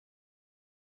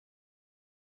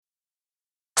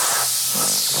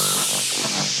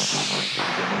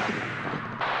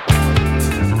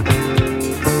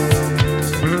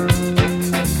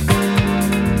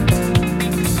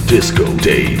Disco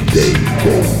Days.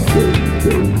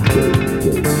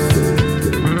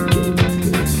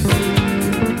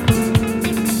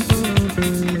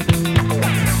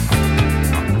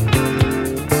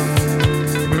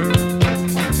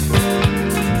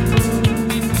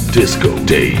 Disco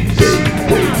Days.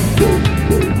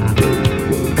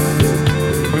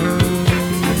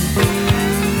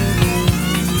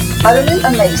 Utterly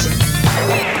amazing.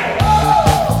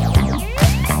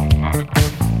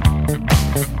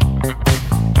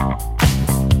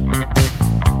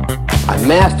 I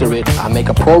master it, I make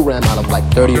a program out of like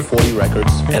 30 or 40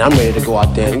 records, and I'm ready to go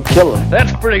out there and kill them.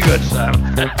 That's pretty good, son.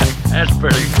 That's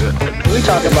pretty good. We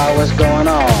talk about what's going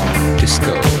on.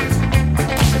 Disco.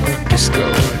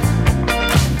 Disco.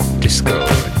 Disco.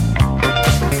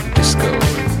 Disco.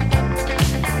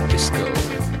 Disco.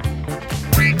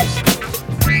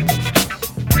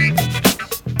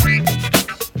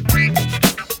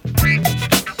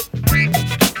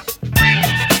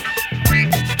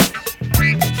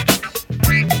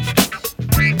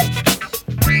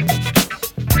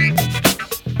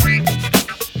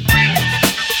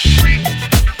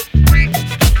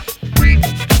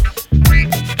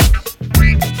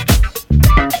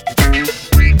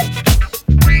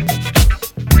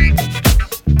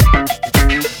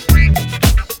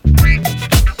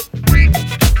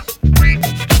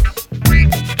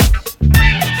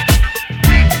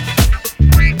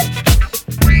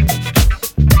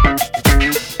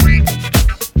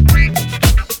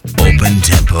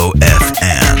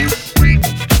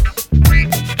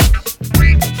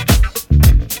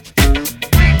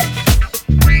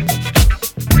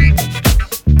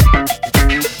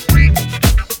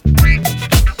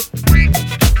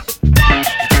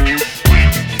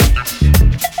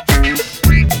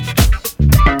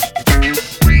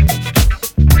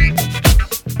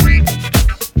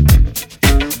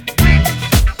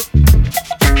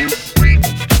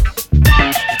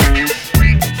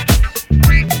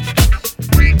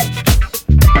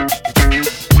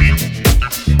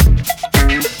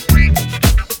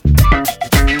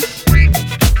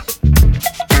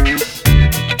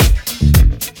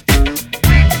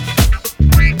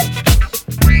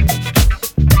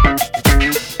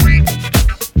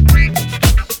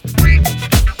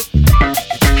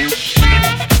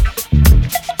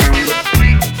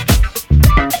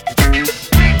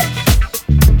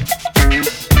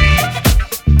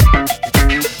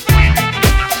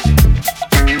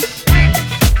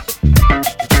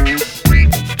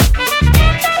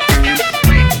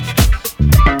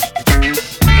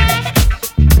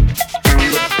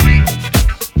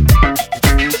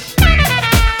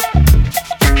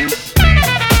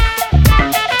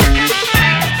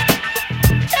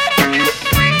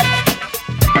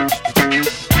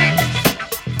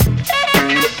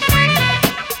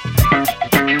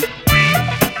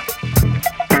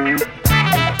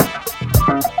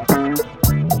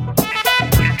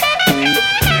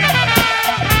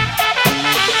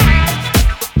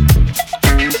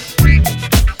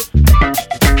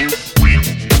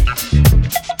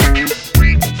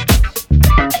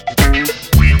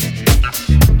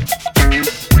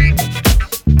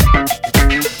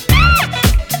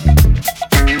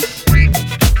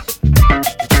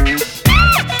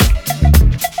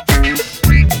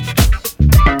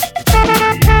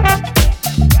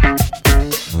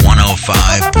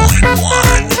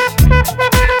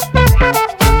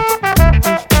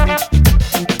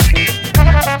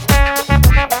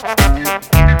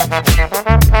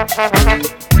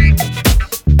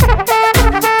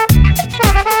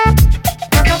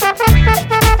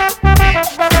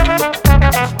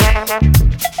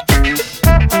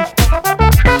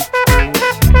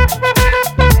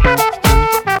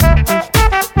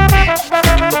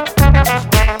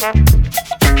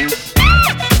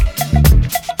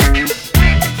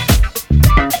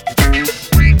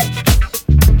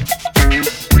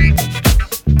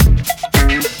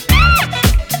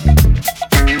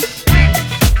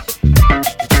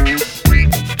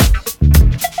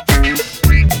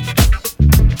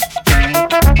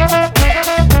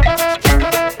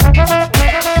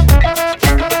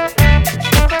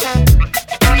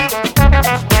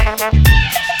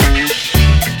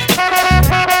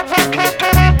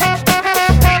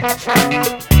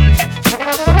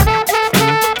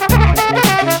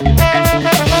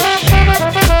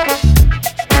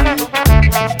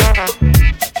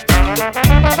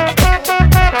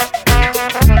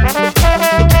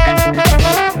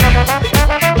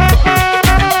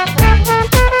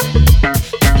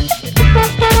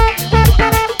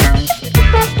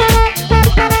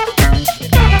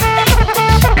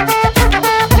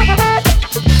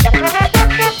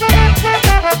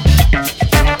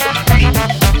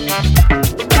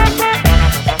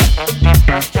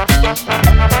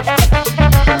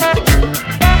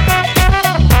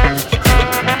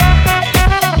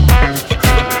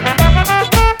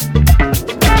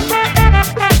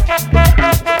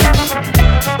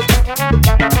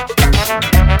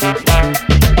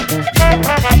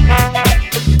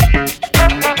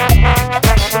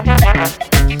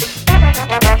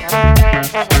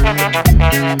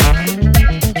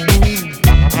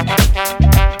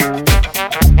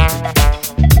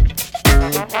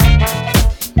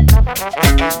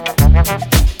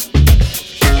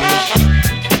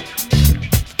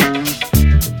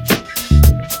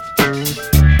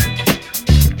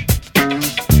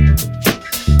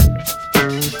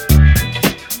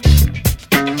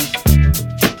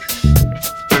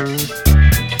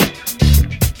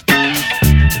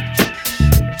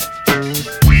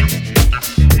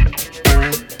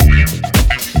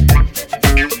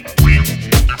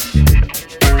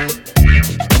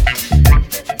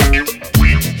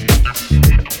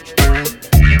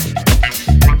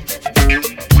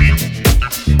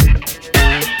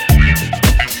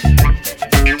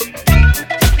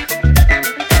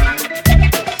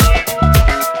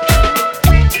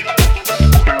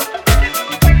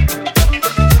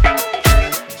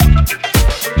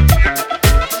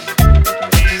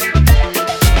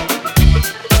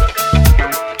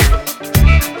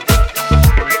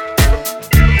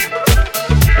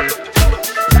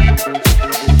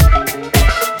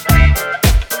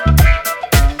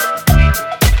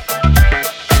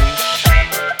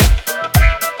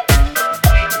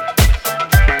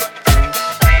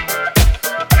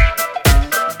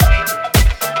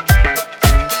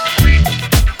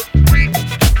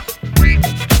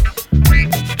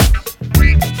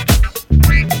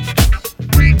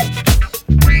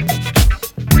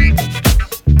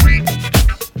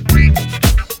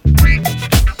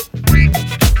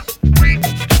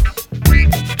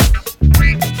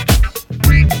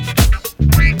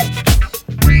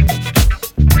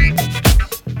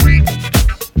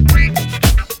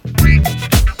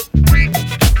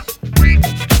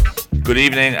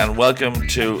 evening and welcome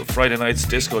to Friday night's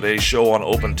Disco Day show on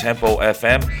Open Tempo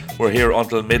FM. We're here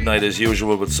until midnight as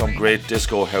usual with some great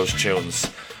disco house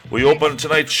tunes. We open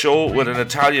tonight's show with an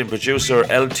Italian producer,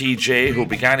 LTJ, who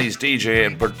began his DJ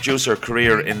and producer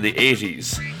career in the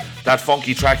 80s. That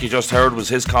funky track you just heard was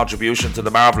his contribution to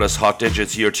the marvellous Hot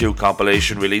Digits Year 2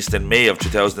 compilation released in May of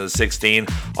 2016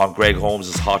 on Greg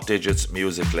Holmes' Hot Digits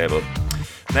music label.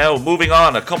 Now, moving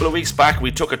on, a couple of weeks back we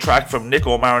took a track from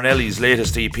Nico Marinelli's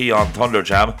latest EP on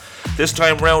Thunderjam. This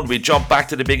time round we jump back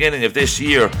to the beginning of this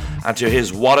year and to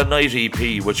his What a Night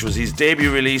EP, which was his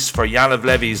debut release for Yaniv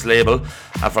Levy's label,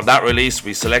 and from that release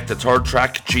we select the third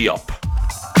track, G Up.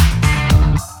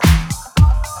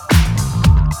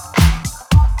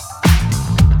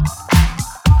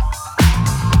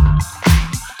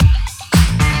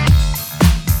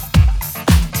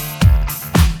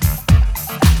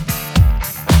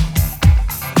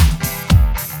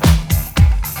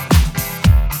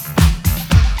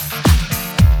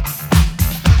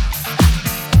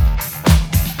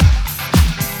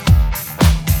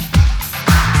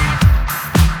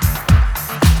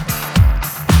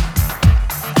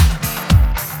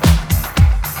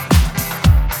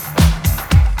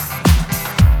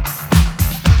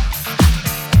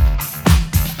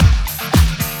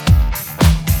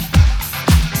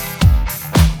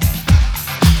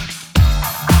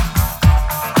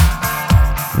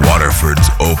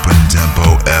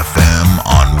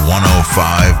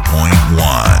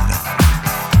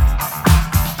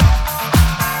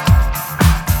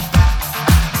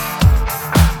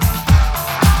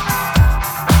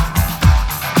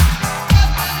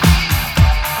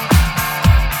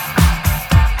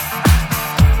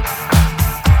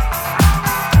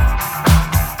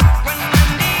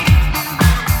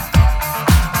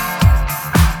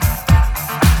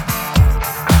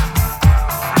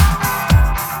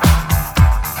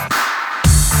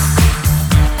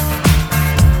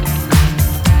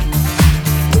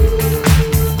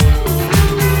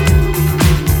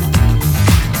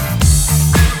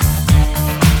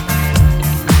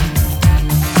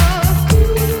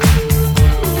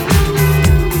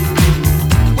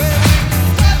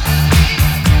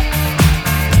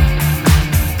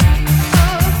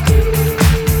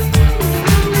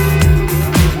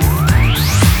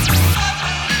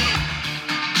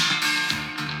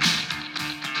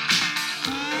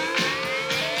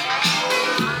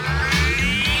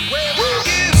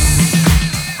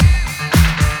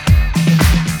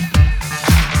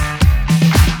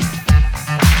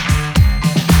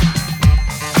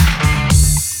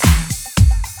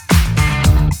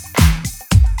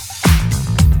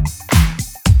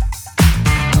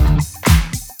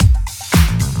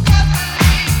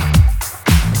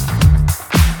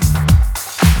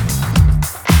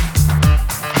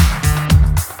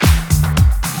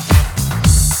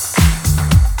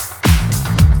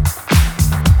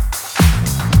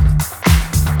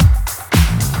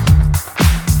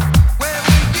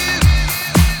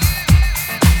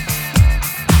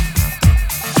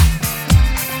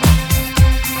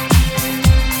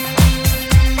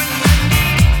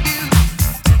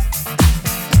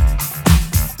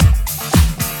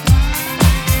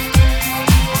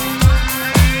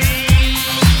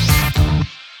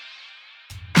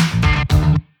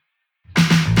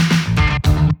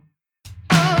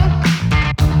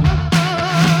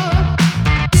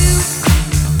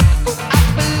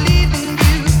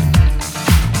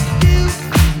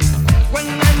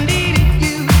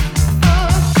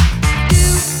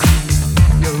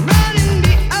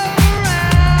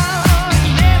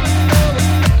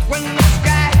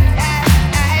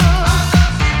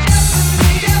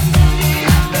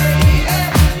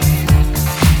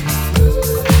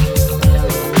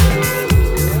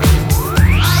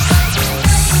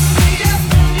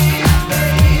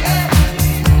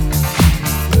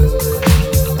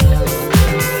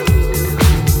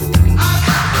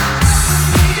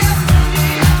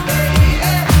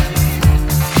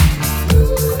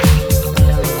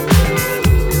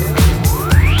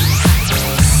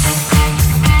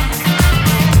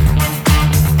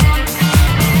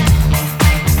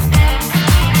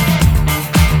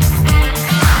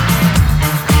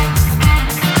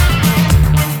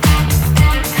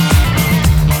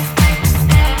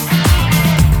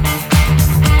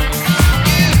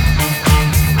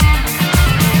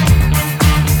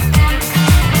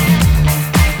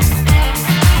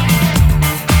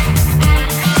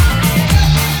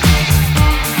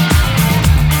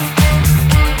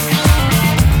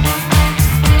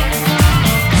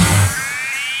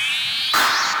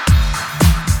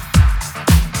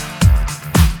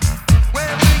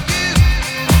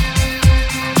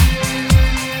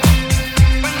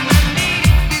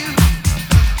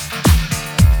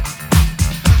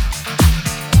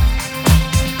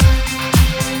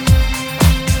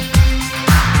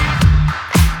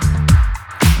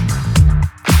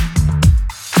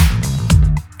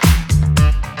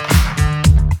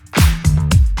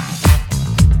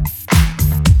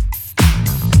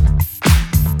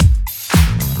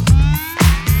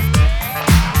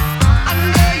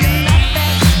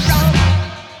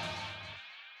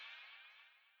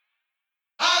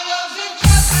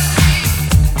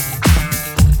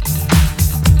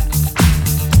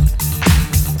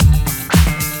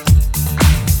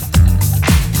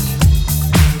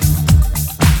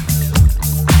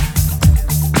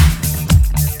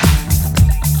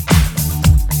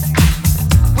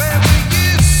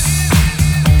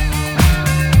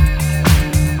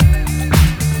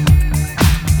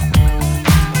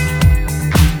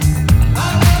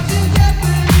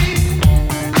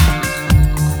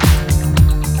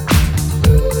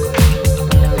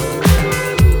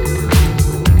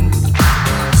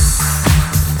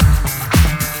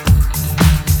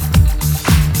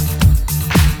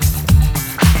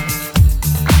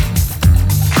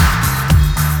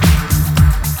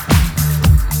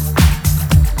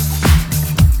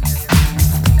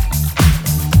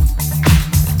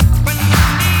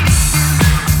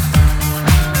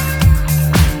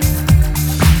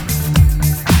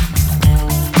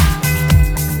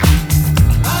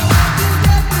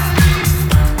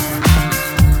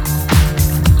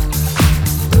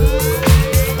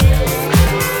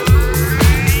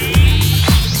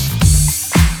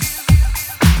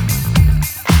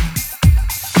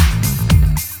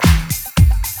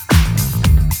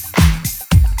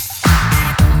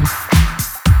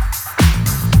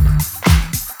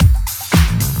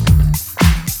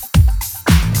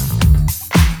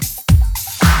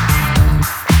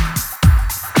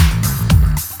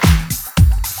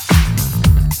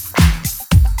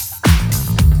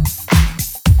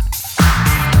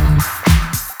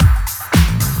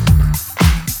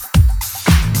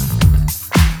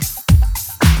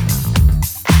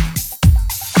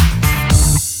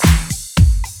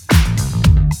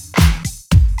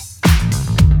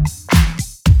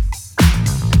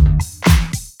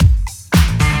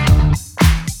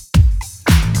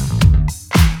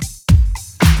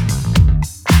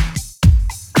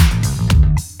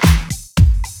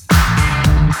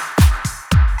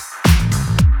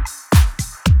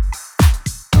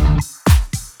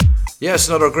 Yes,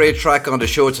 another great track on the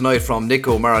show tonight from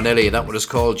Nico Marinelli. That one is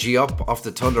called G Up off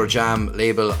the Thunder Jam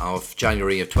label of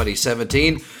January of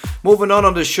 2017. Moving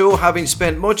on the show, having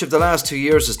spent much of the last 2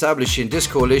 years establishing Disc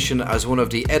Coalition as one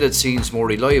of the edit scene's more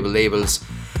reliable labels,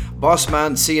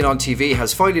 Bossman, seen on TV,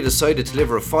 has finally decided to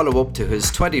deliver a follow-up to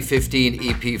his 2015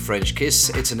 EP French Kiss.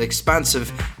 It's an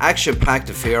expansive,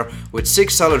 action-packed affair with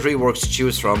 6 solid reworks to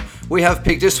choose from. We have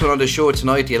picked this one on the show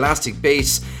tonight, the elastic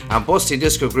bass and busting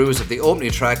disco grooves of the opening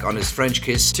track on his French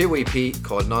Kiss 2 EP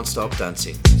called Non-Stop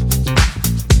Dancing.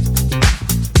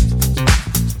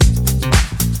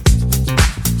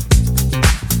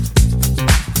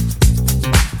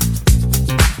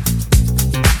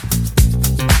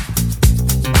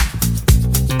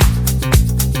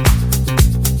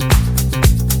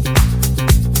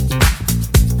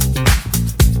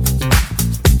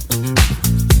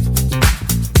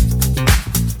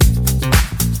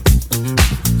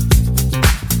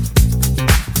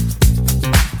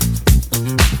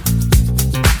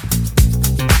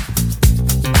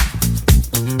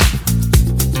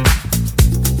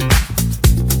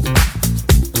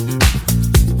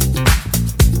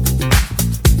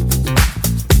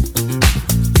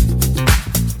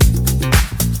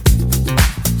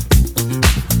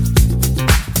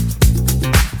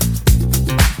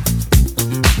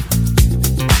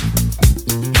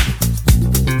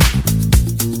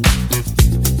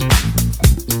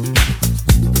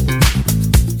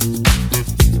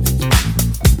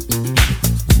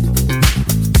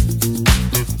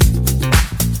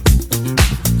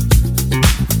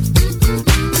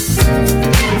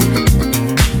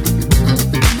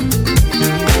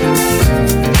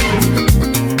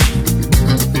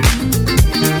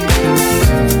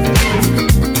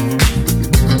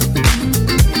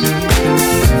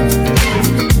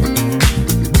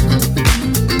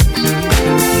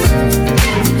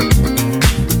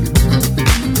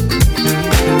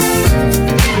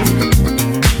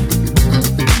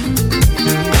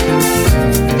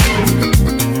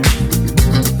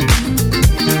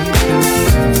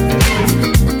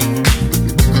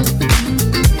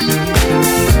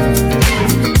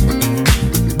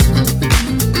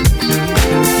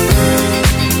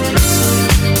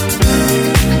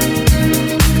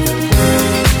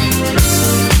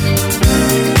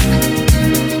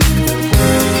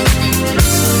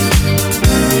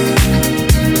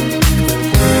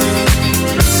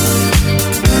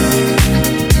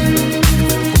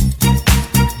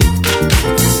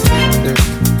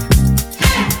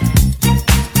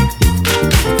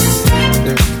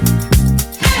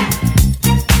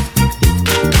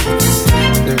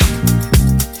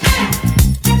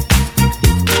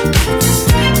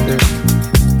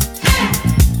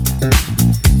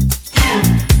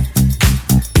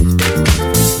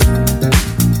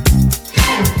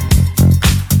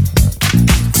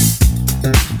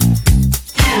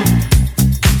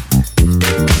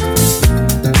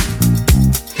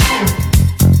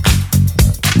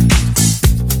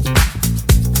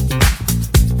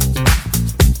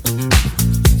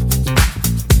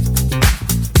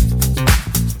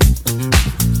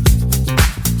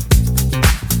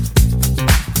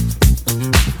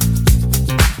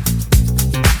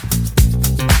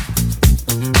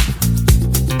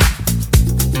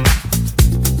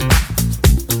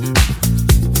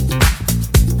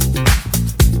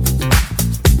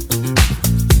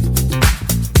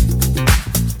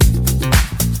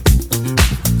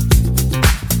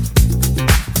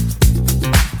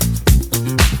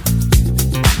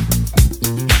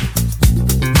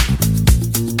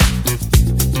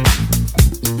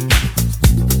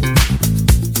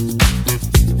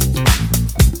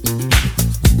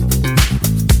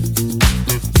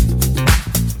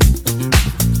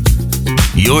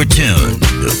 You're tuned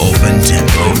to Open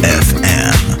Tempo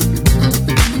FM.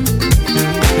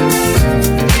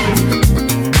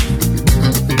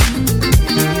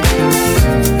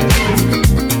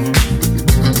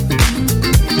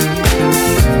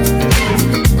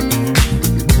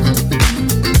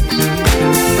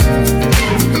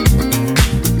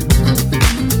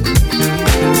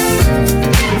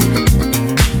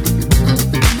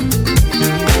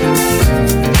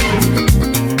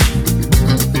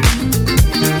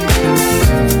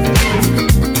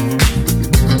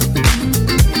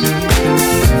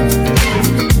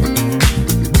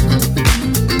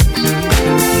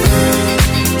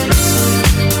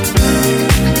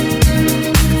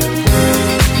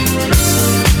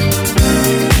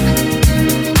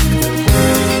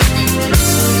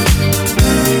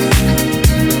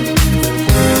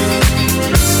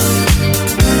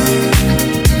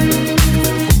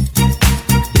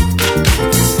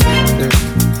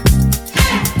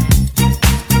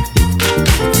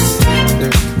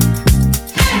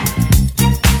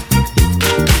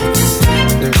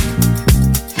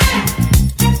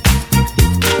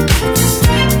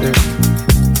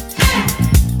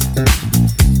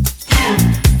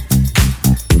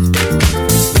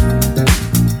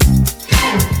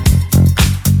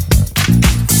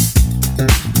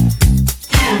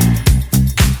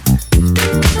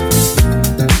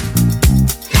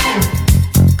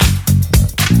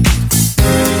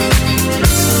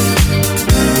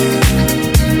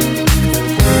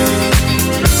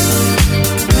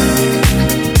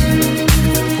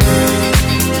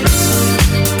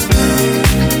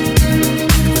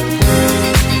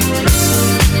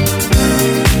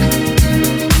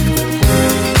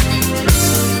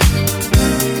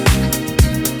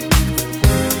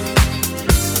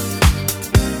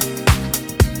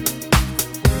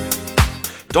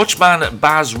 Dutchman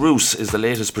Baz Roos is the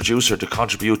latest producer to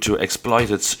contribute to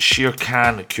Exploited's Shere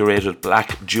Khan curated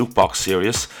Black Jukebox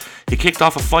series. He kicked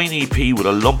off a fine EP with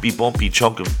a lumpy bumpy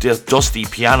chunk of dusty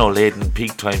piano-laden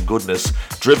peak-time goodness,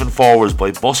 driven forwards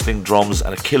by bustling drums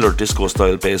and a killer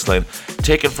disco-style bassline.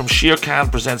 Taken from Shere Khan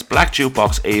Presents Black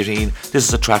Jukebox 18, this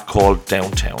is a track called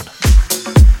Downtown.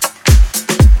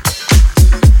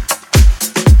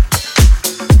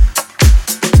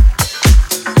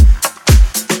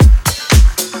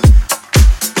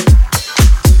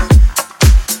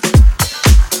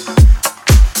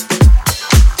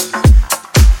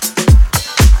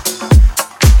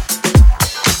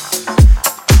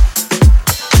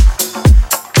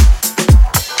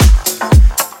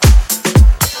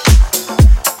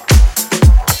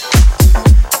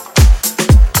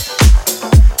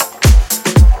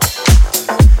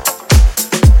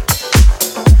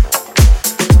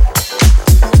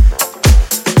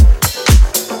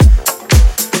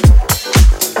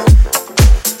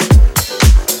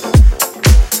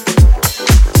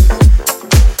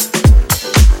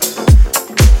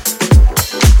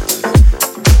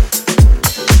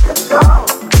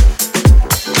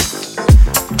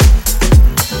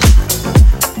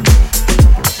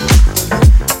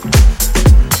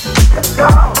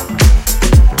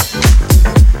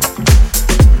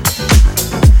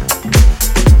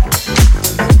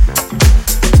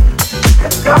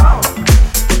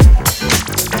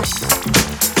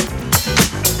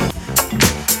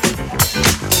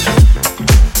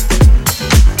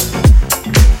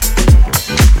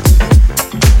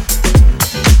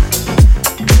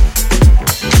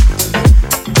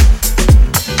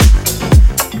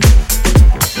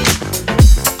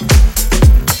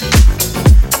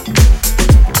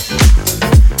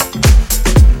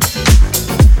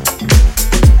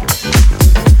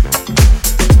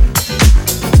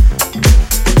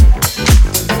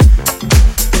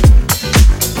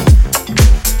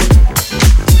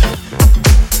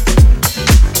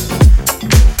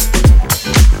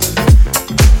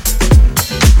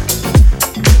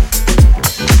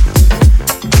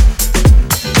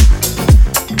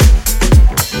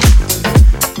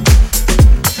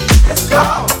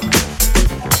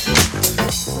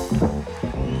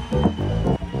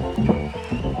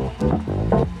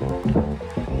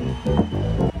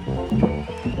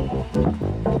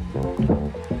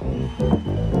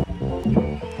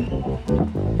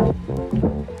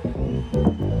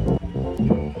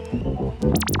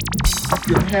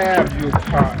 Have your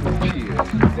partner cheers,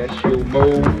 that's your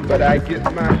mode, but I get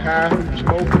my high from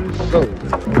smoking soul.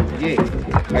 Oh yeah,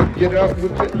 I get up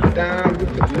with it, down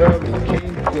with it, love you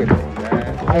can't quit it.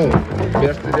 Right home, the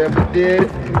best that ever did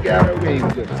it, and got away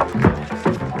with it.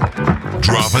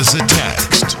 Drop us a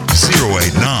text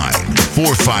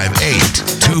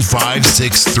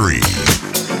 089-458-2563.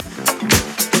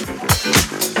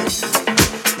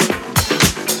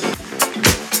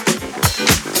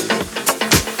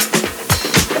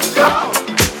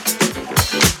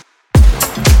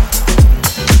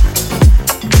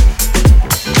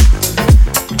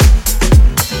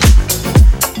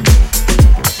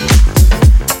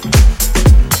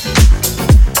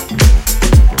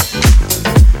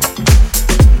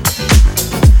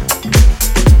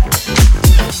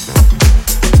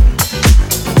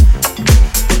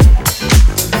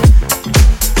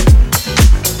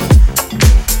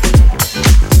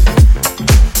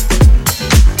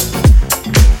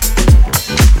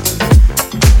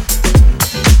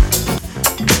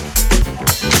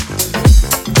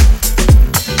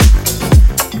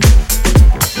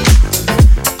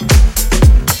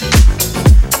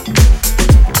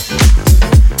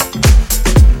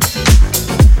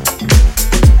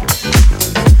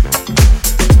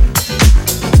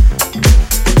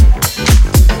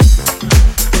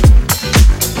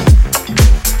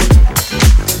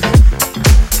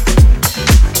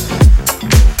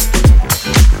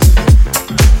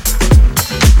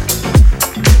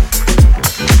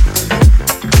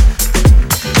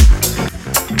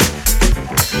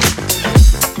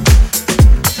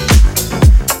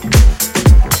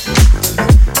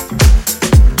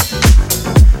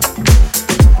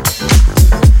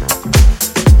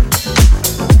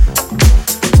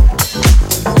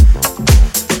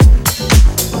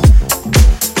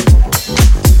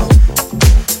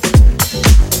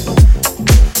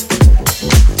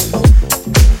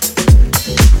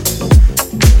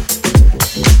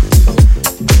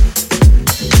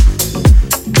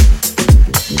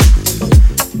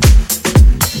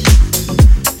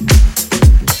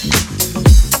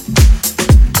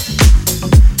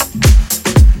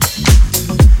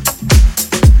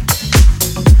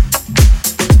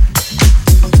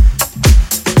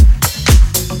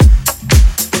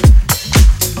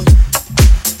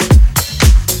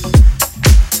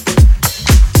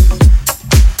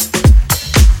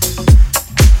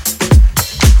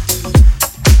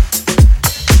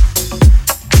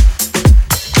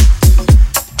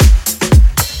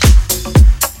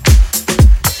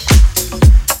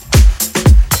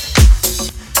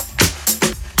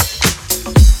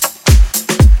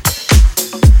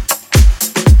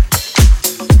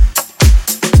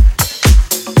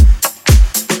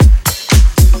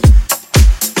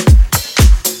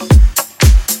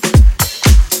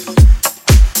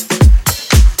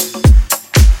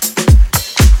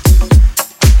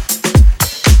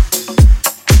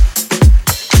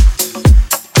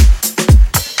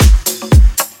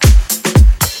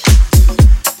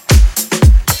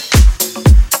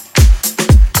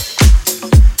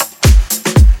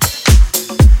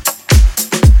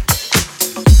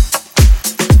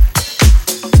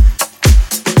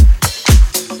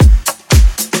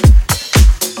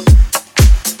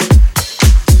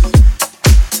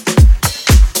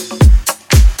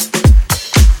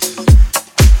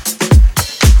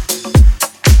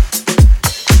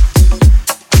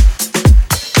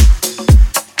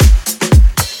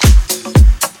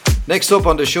 Next up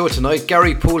on the show tonight,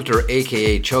 Gary Poulter,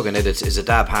 aka Chuggin Edits, is a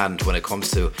dab hand when it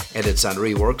comes to edits and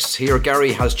reworks. Here,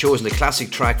 Gary has chosen a classic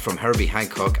track from Herbie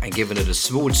Hancock and given it a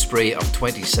smooth spray of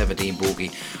 2017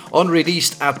 boogie.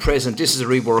 Unreleased at present, this is a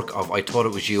rework of I Thought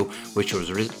It Was You, which was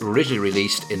originally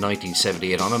released in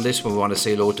 1978. And on this one, we want to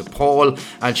say hello to Paul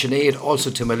and Sinead,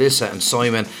 also to Melissa and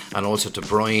Simon, and also to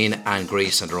Brian and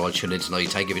Grace, and they're all tuned in tonight.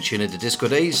 Thank you for tuning in to Disco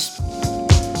Days.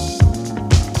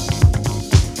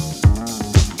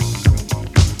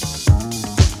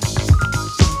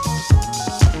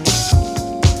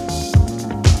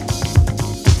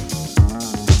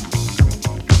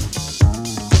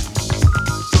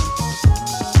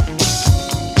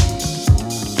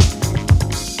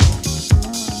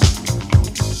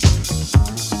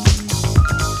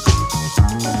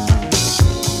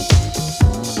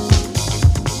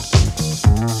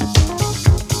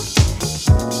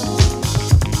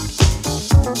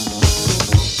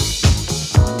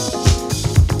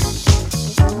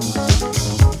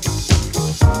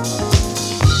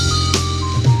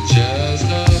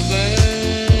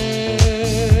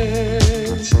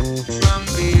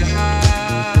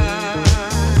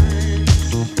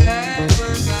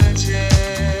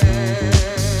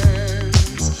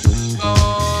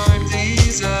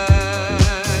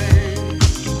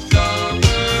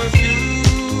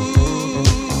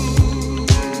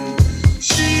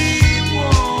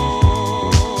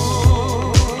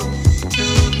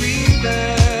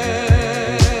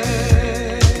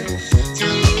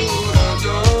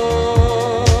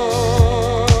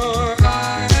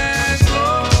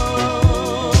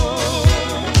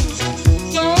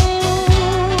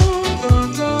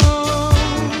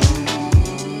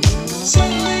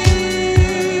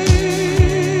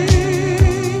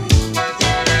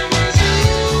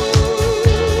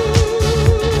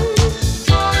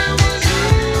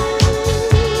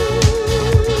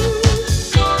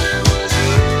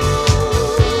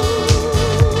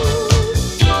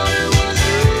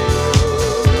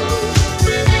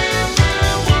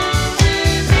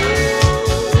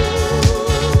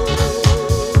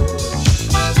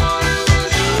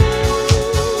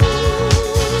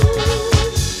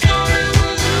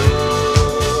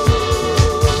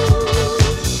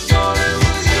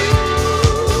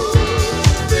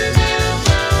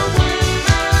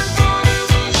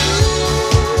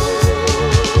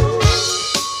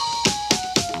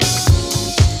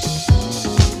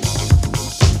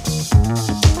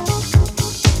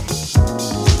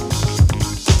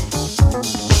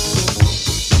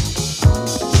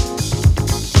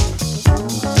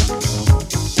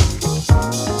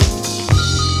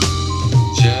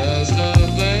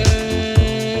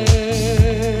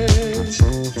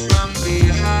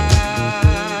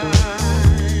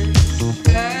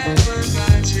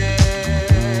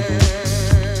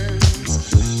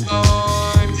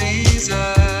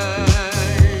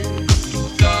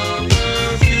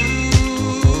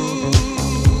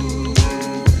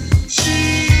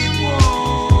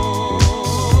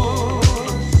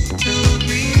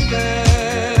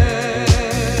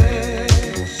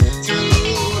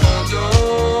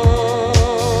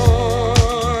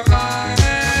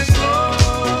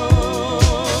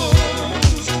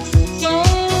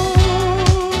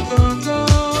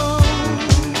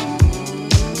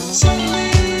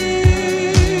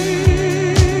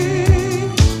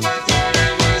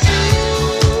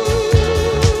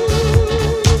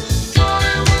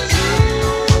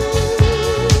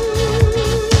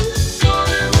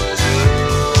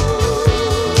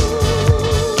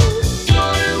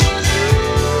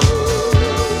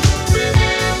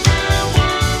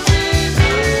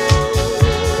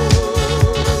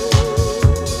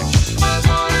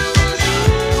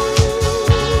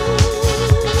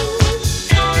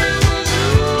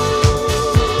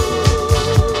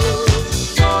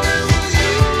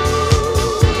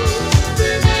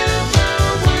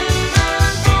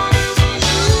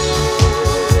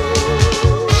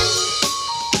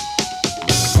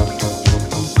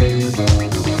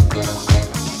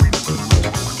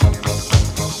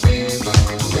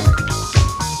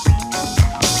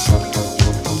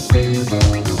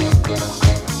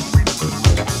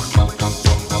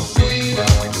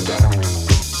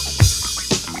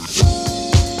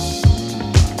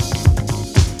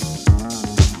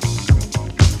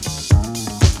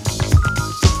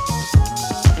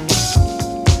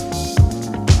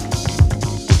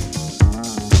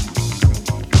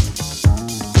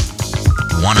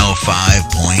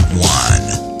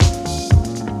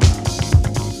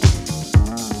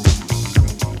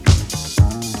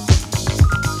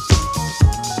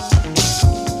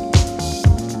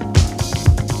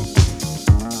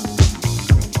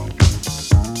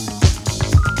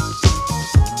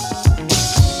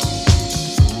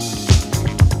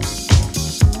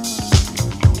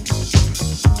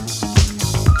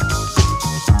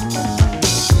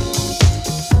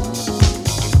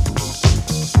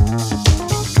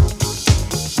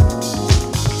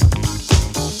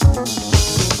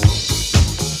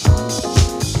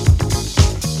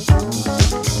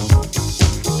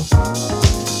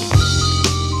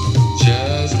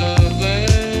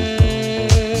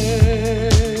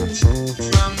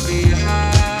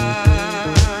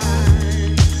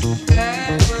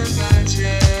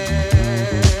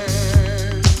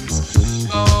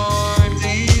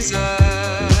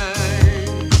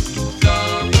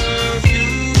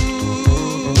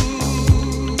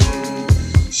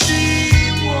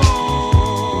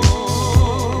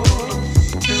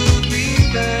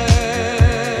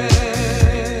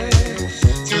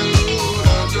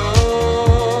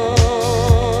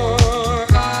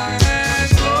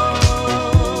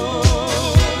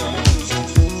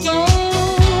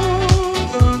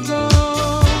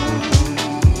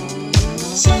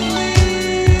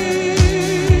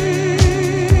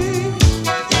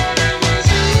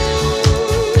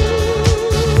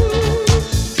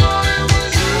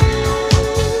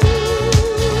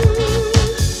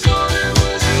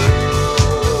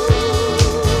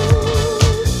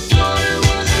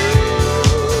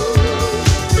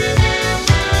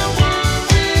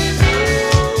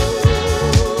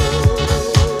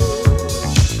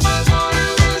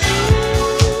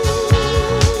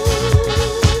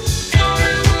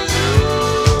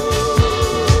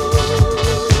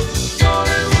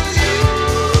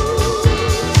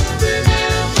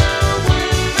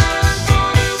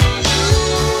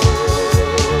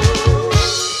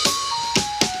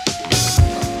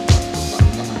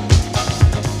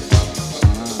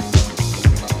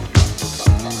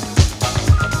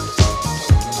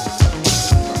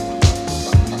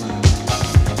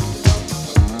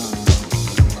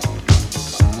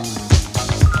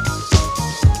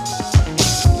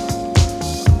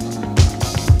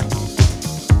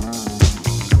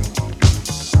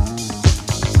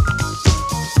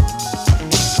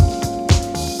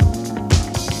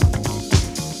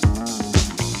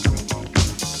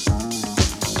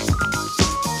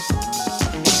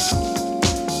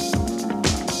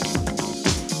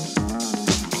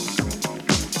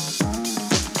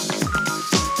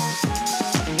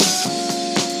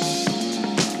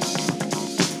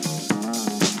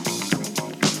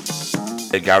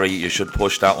 Gary, you should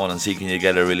push that one and see can you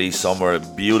get a release somewhere. A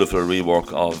beautiful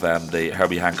rework of the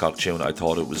Herbie Hancock tune, I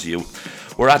Thought It Was You.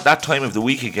 We're at that time of the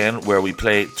week again where we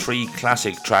play 3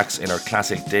 classic tracks in our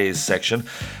Classic Days section.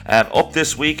 Up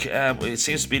this week, it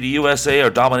seems to be the USA are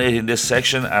dominating this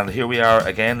section, and here we are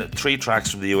again, 3 tracks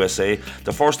from the USA.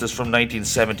 The first is from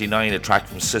 1979, a track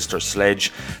from Sister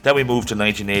Sledge. Then we move to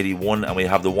 1981 and we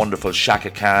have the wonderful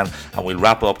Shaka Khan, and we'll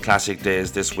wrap up Classic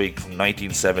Days this week from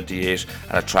 1978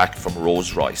 and a track from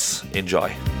Rose Royce.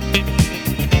 Enjoy.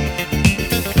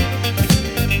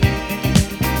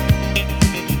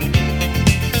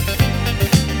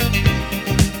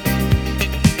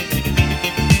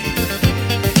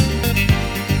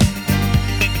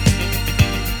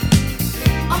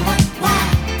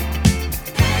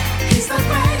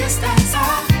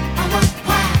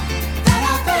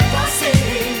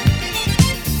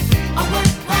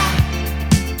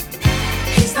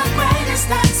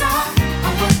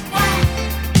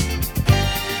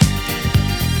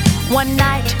 One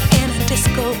night in a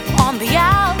disco on the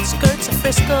outskirts of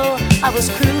Frisco, I was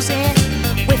cruising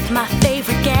with my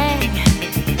favorite gang.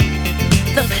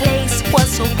 The place was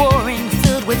so boring,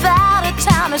 filled with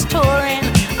out-of-towners touring.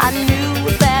 I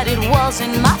knew that it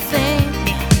wasn't my thing.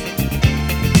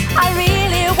 I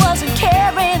really wasn't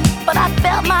caring, but I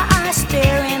felt my eyes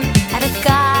staring at a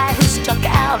guy who stuck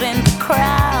out in the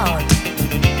crowd.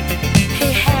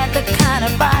 He had the kind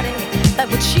of body that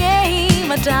would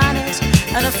shame Adonis,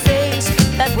 and a face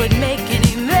that would make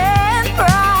any man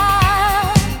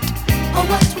proud. Oh,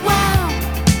 what wow!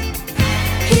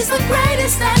 He's the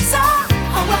greatest dancer.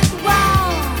 Oh, what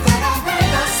wow! That I've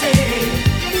ever seen.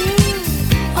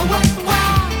 Oh, what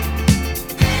wow!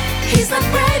 He's the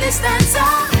greatest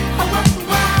dancer. Oh, what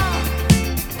wow!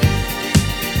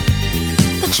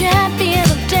 The champion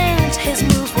of dance, his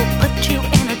moves will put you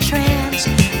in a trance,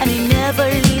 and he never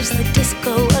leaves the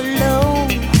disco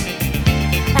alone.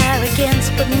 Arrogance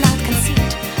but not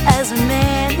conceit. As a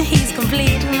man he's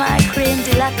complete. My creme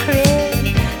de la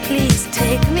creme, please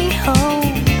take me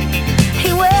home.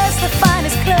 He wears the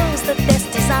finest clothes, the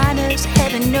best designers,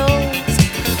 heaven knows.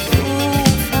 Ooh,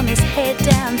 from his head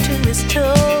down to his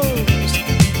toes.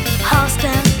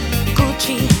 Halston,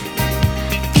 Gucci,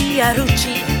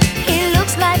 Fiorucci. He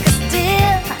looks like a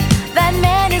steal. That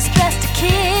man is dressed to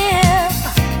kill.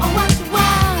 Oh, what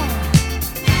wow!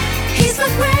 He's the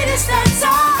greatest dancer.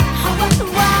 Oh, what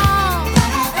wow!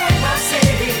 That I've ever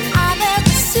seen. I've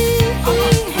ever seen.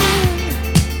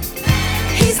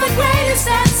 He's the greatest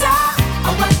dancer.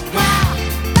 Oh, what wow!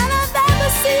 That I've ever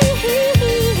seen.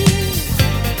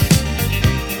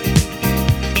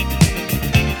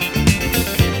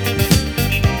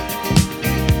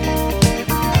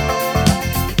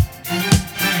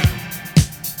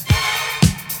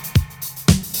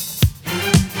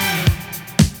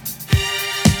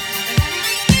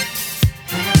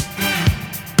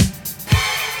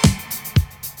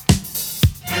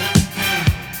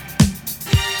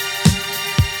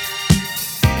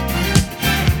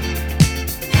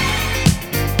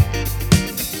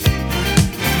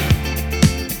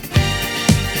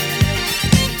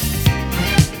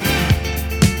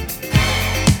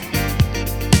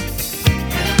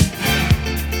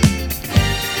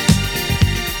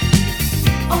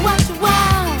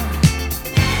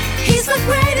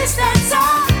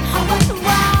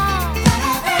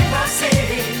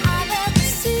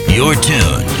 You're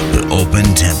tuned to Open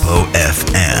Tempo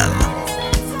FM.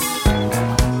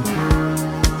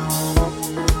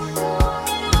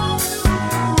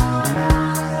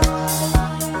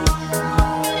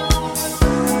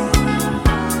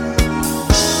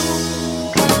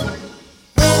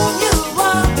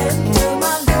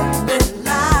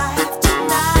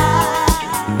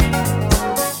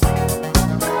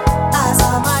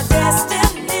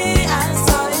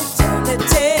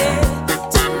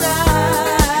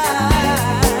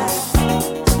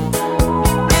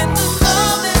 In the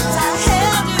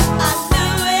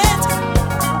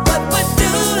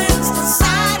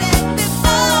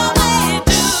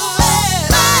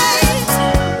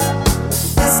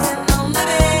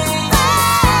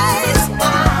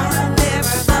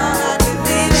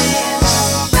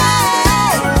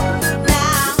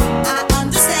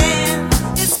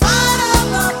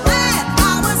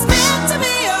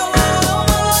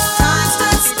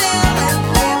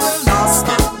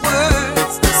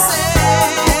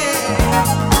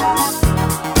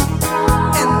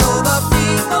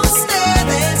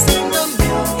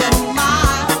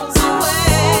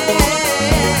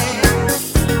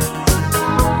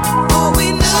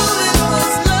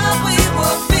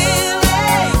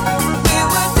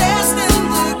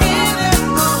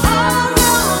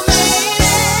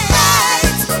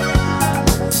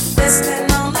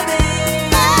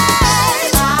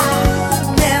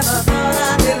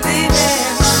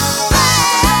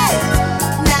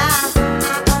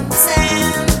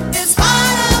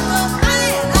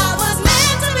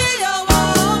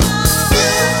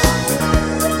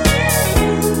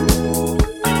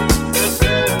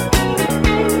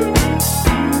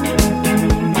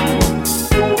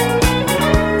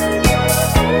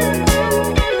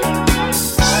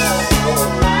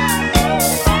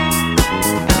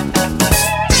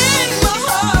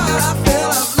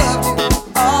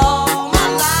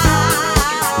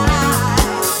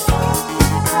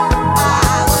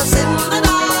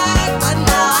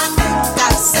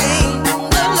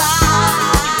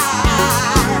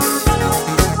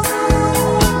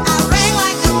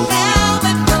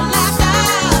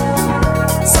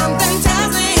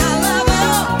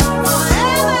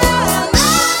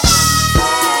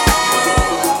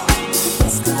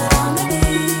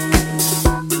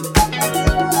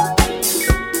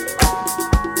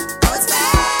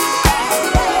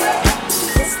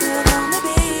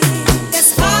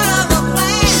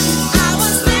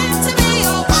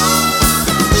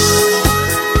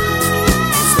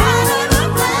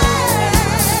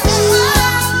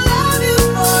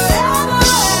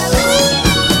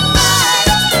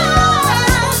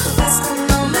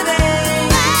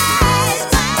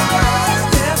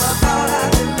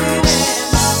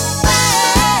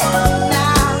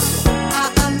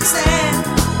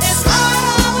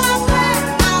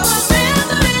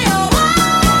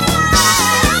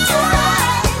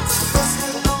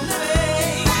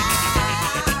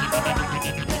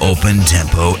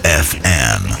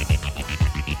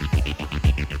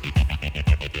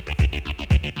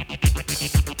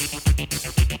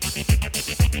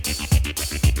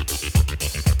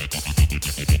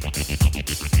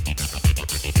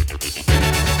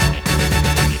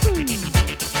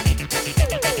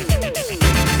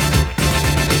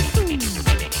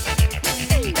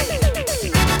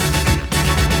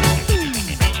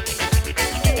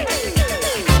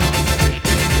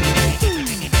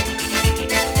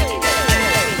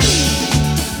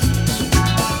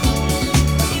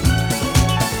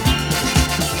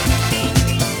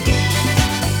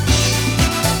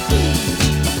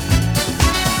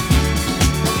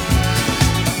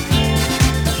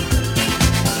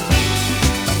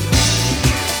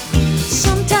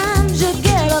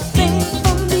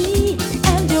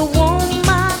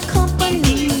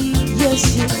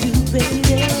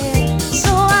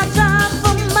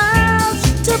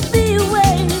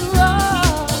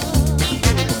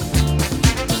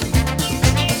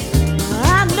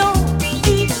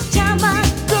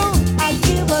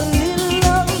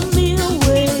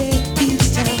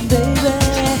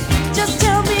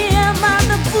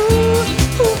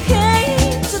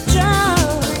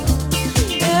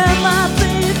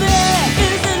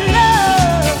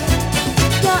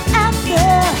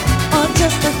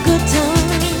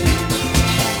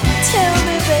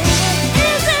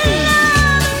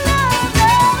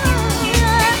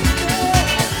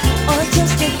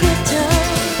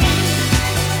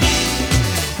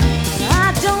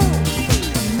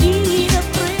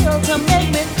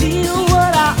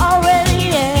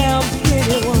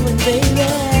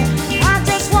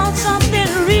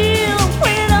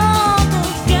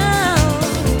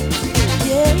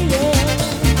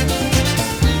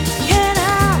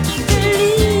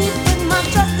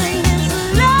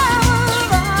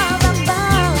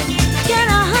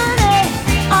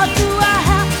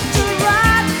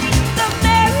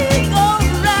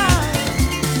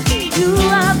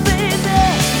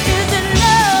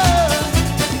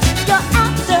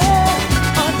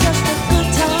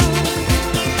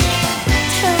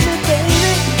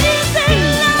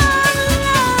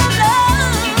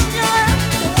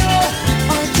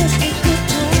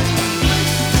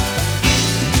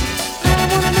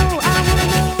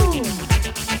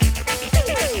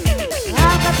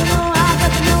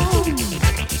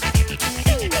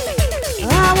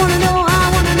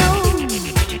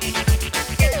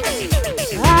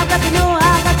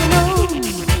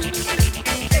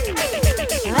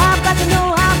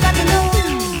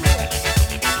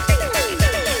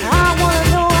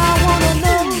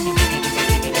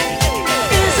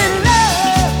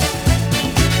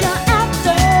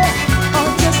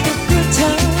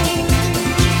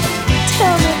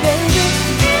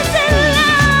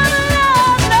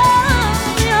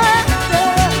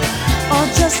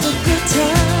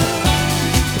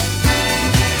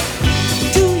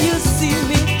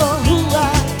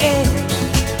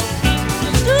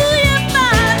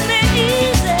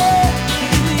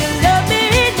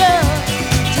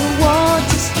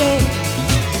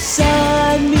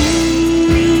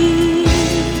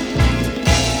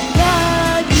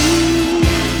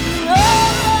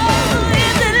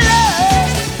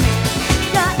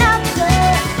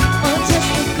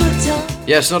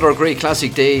Yes, another great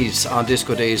classic days on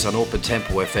Disco Days on Open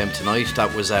Tempo FM tonight.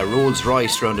 That was Rolls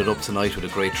Royce rounded up tonight with a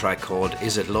great track called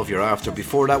Is It Love You're After.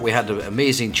 Before that we had the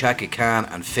amazing Chaka Khan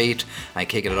and Fate, and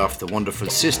kicking it off the wonderful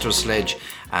Sister Sledge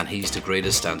and He's the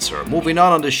Greatest Dancer. Moving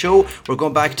on the show, we're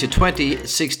going back to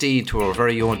 2016 to our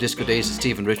very own Disco Days and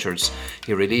Stephen Richards.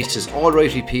 He released his All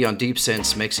Right EP on Deep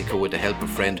Sense Mexico with the help of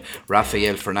friend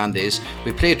Rafael Fernandez.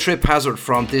 We played Trip Hazard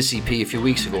from this EP a few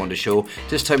weeks ago on the show.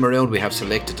 This time around we have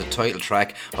selected the title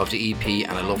track of the EP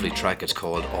and a lovely track. It's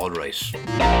called All Right.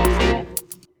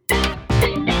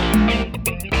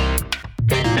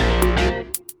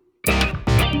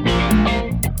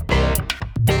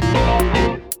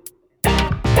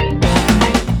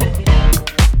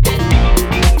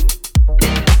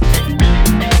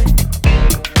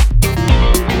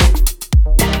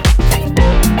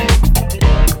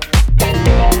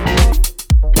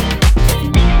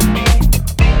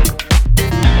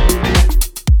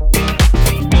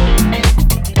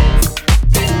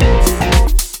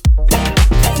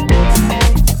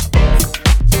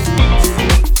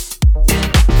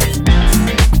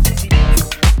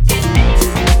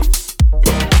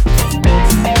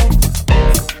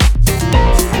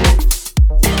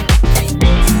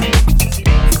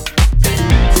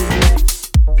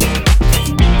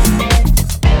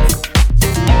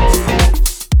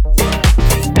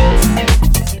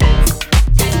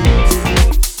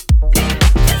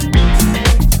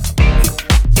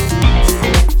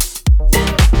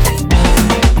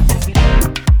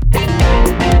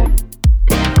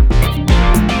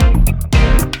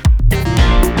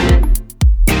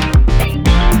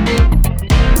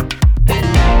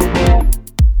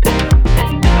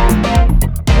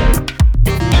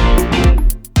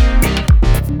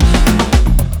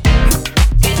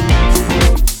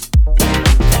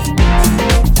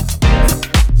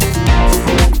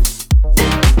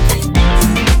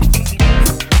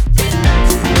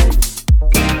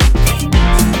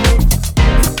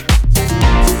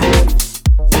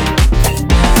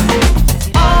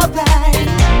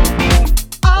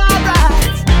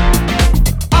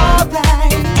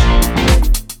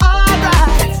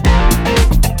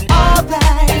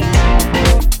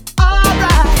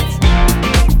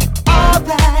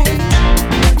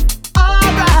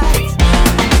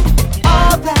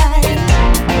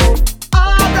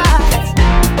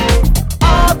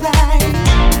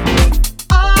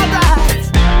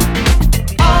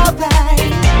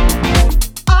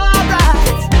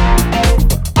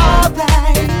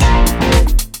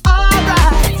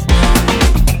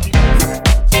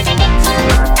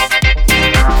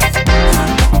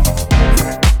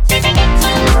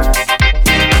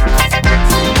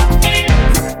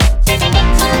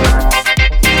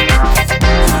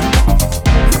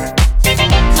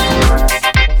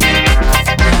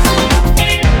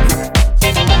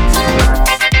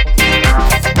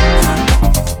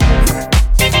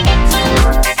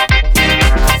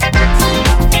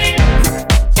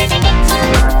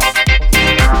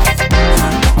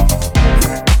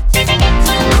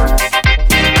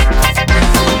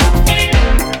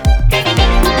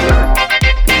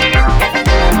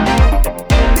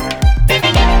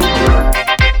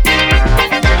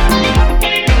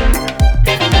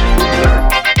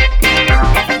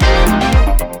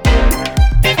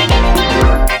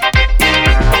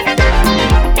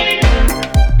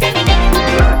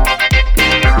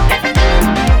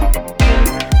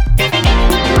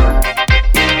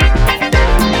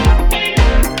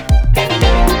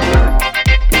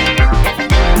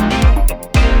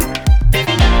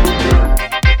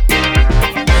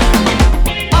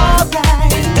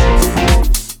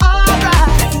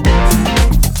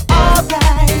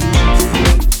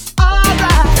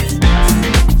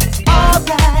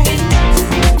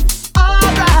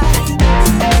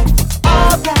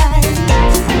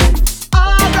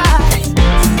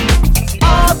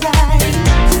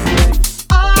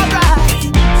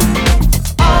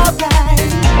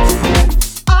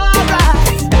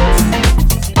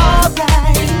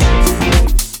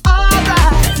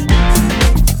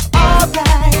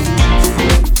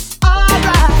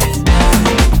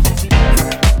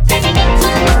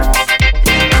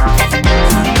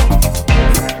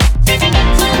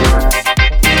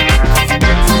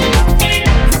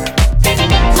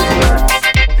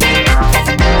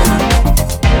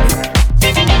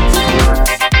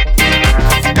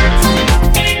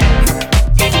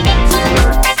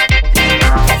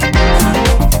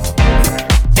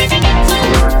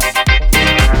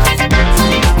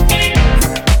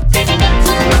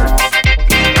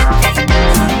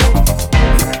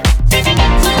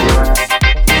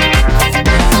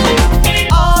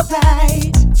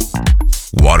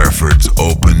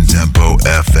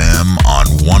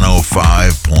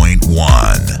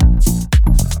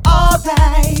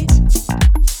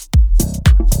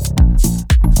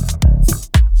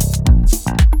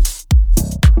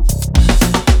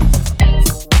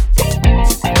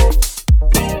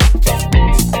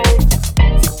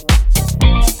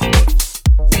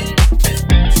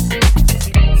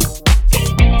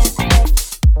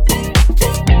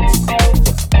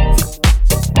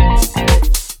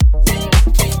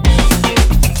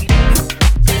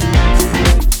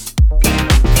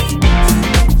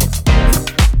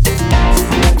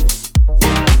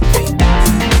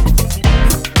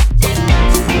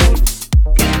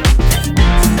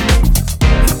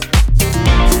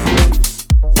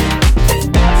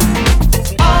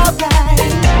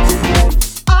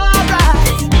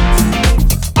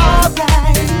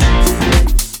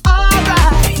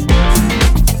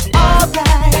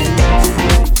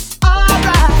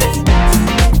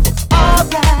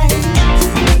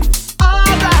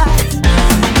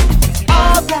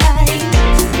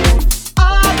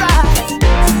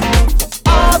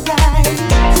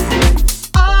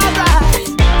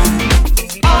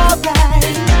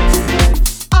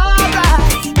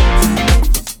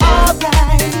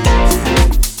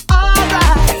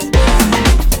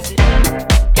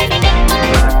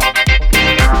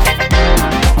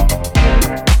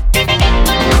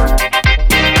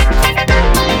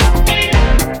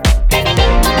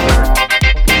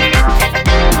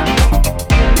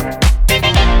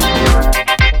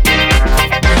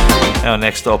 Now,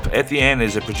 next up, Etienne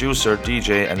is a producer,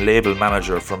 DJ, and label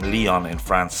manager from Lyon in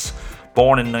France.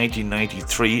 Born in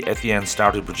 1993, Etienne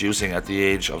started producing at the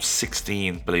age of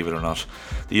 16, believe it or not.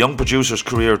 The young producer's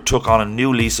career took on a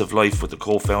new lease of life with the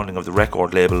co-founding of the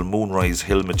record label Moonrise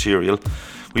Hill Material.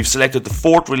 We've selected the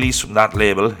fourth release from that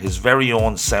label, his very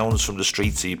own Sounds from the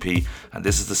Streets EP, and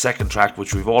this is the second track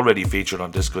which we've already featured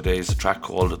on Disco Days, a track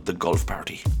called The Gulf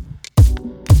Party.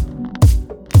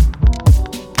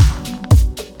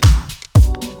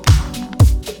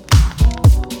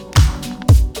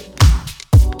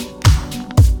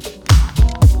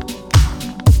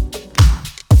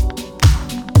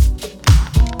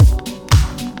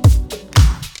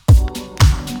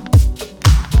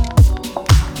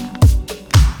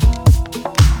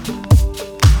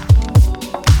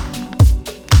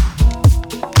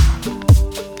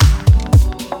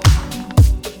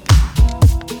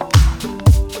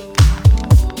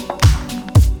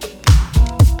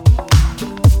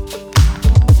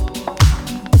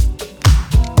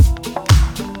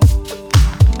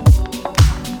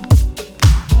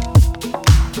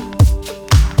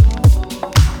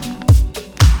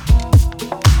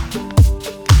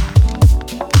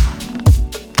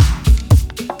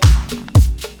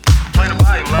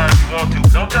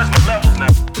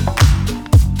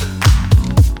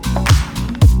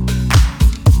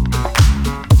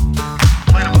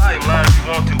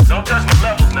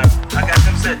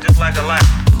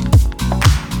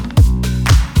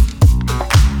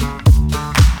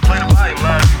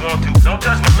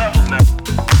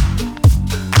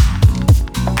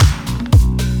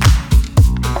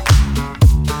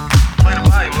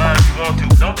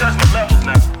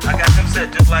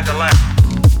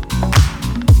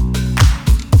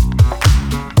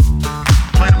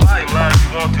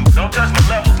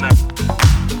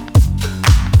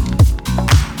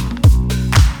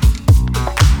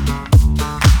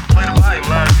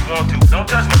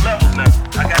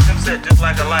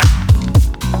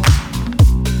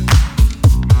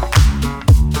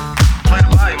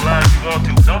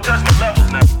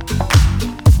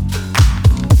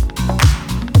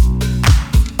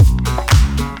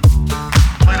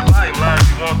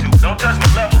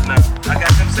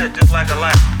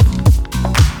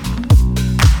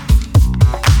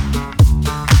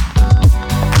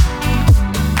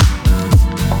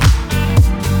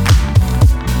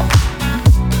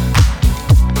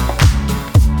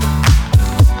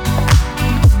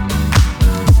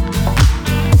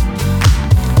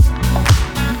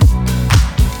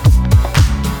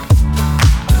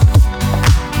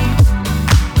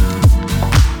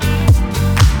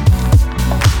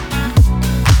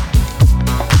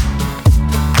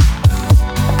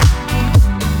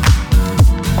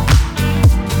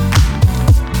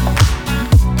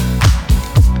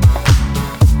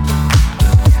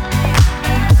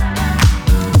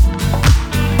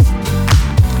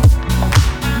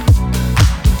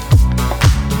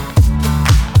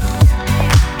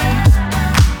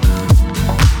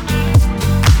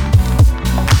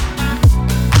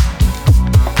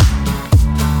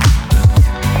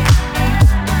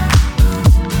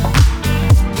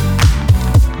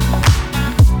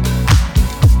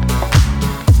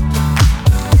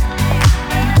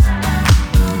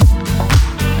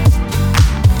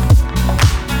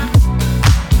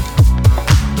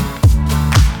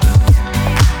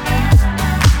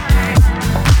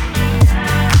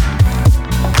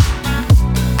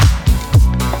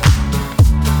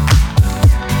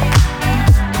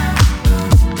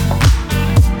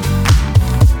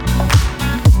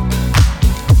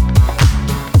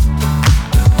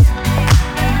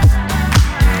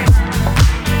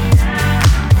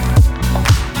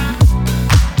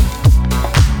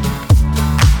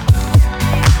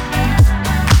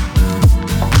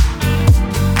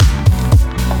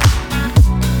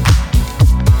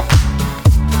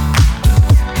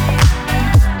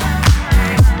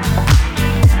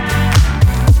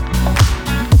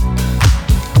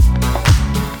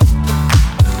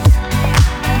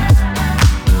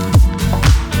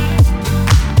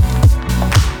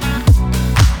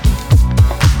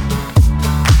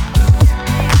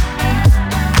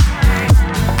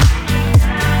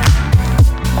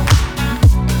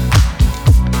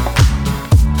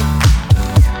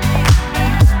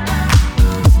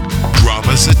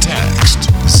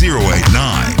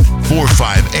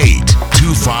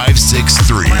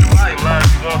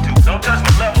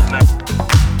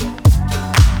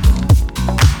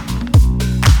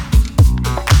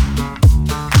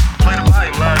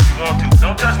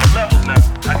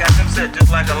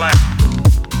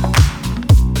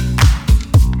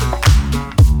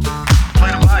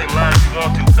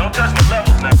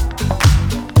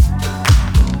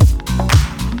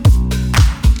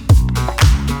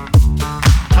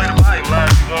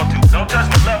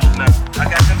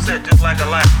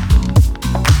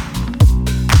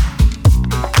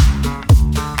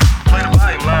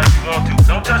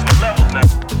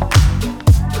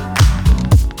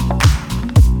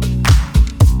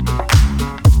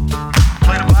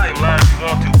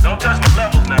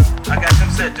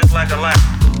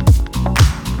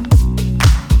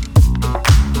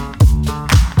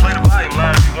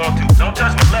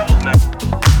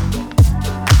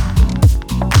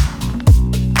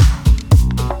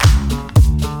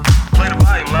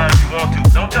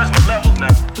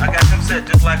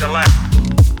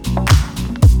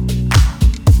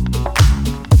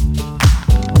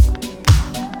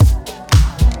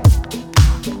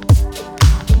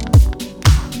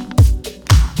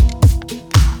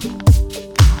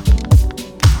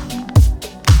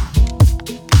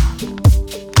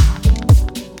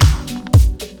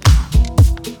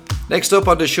 Next up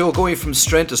on the show, going from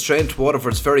strength to strength,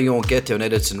 Waterford's very own Get Down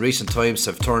Edits in recent times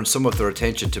have turned some of their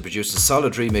attention to producing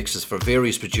solid remixes for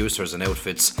various producers and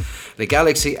outfits. The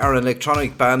Galaxy are an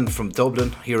electronic band from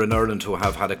Dublin here in Ireland who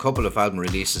have had a couple of album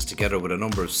releases together with a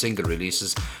number of single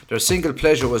releases. Their single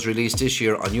Pleasure was released this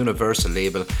year on Universal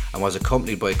label and was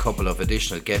accompanied by a couple of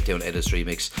additional Get Down Edits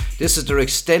remix. This is their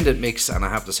extended mix and I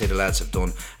have to say the lads have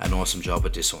done an awesome job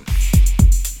with this one.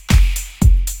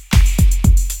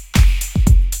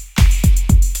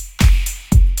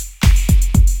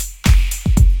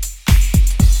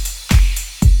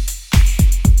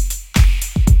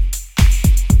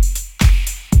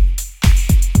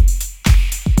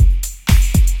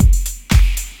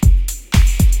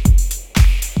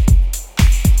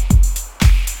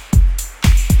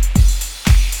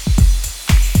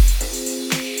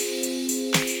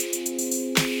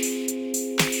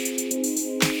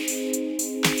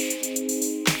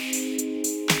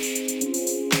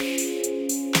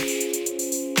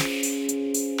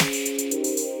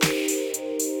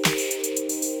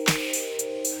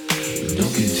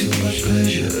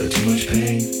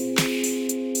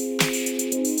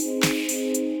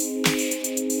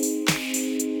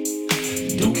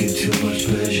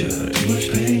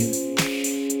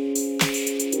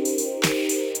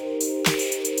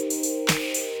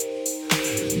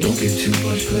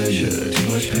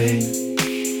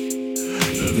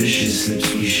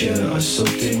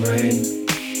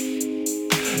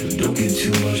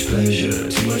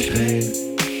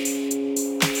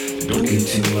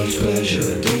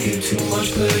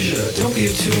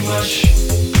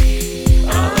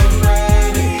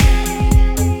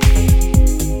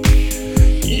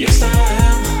 Yes, I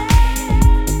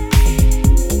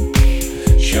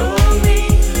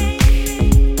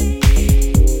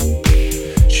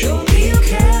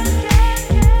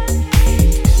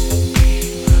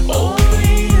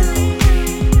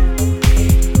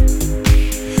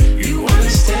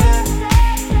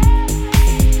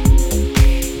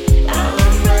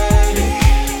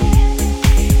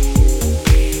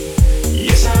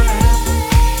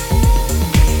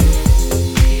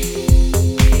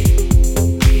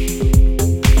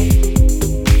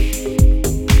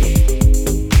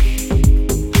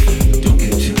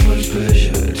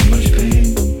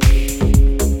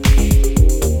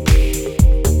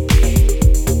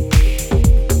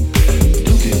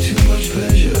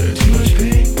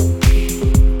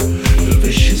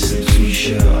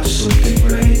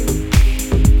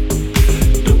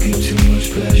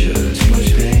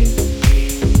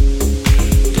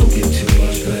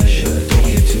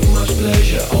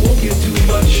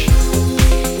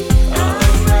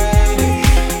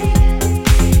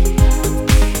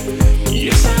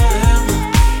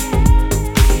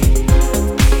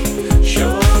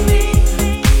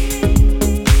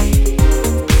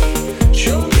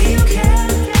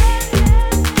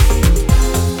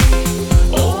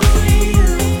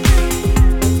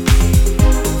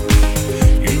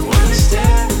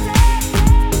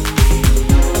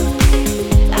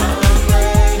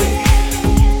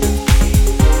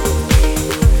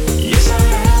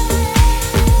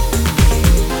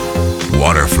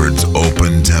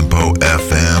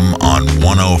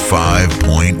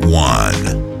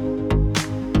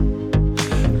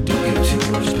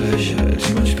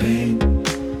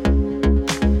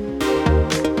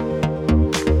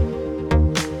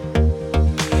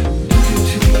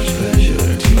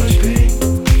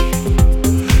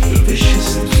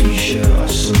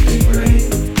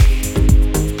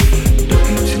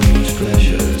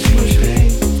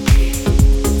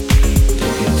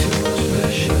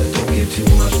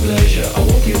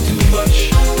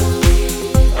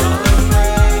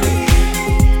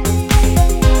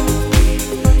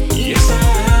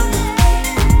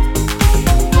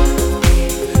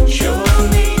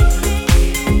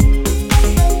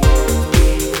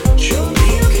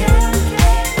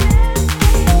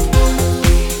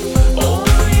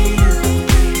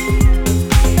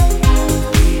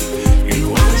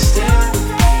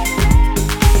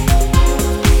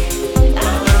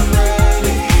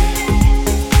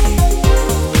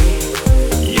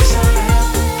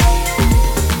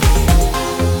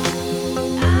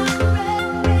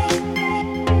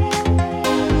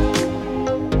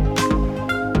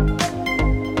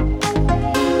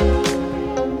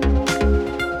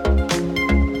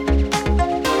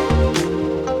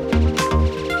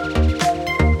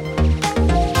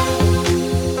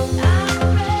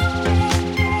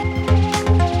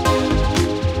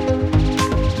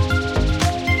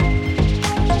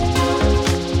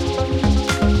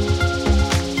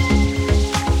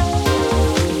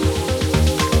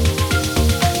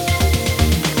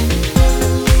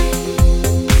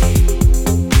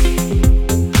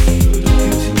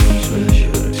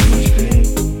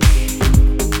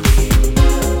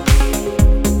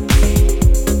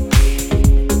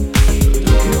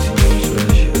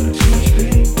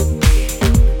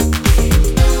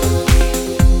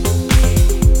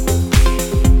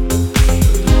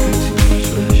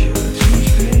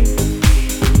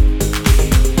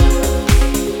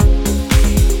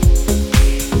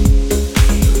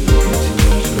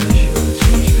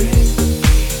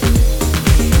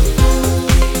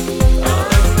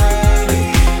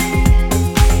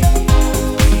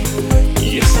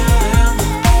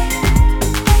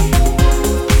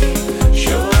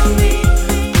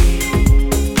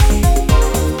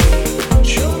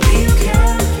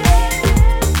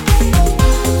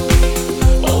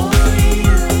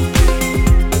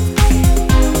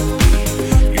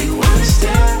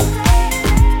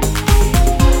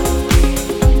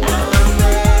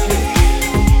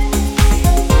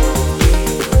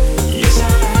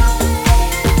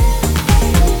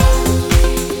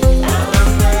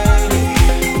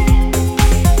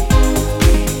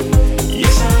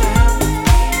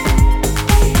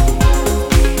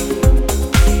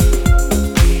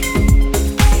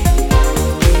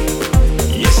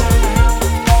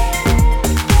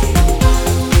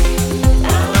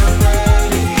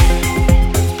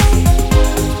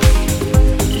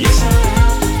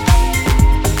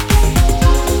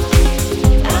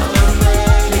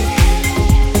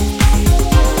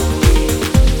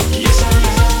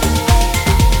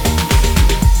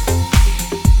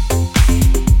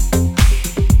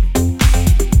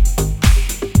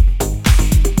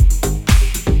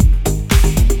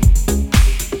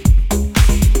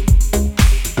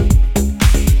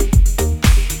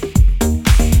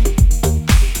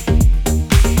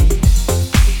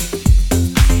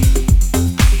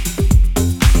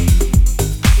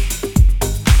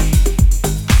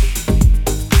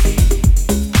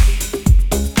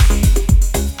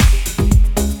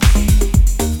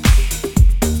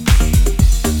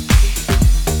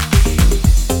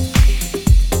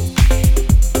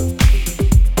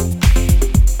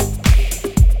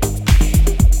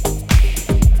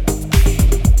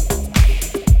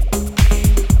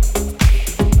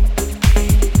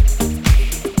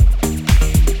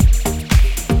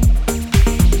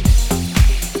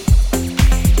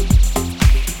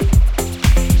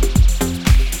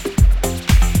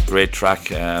great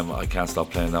track. I can't stop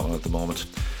playing that one at the moment.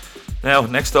 Now,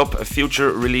 next up, a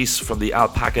future release from the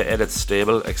Alpaca Edits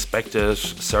stable, expected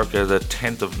circa the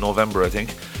 10th of November, I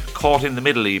think. Caught in the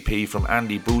Middle EP from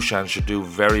Andy Bouchan should do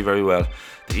very, very well.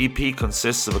 The EP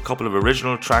consists of a couple of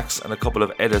original tracks and a couple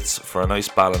of edits for a nice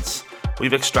balance.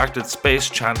 We've extracted Space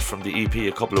Chant from the EP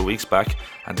a couple of weeks back,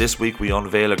 and this week we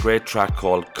unveil a great track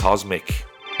called Cosmic.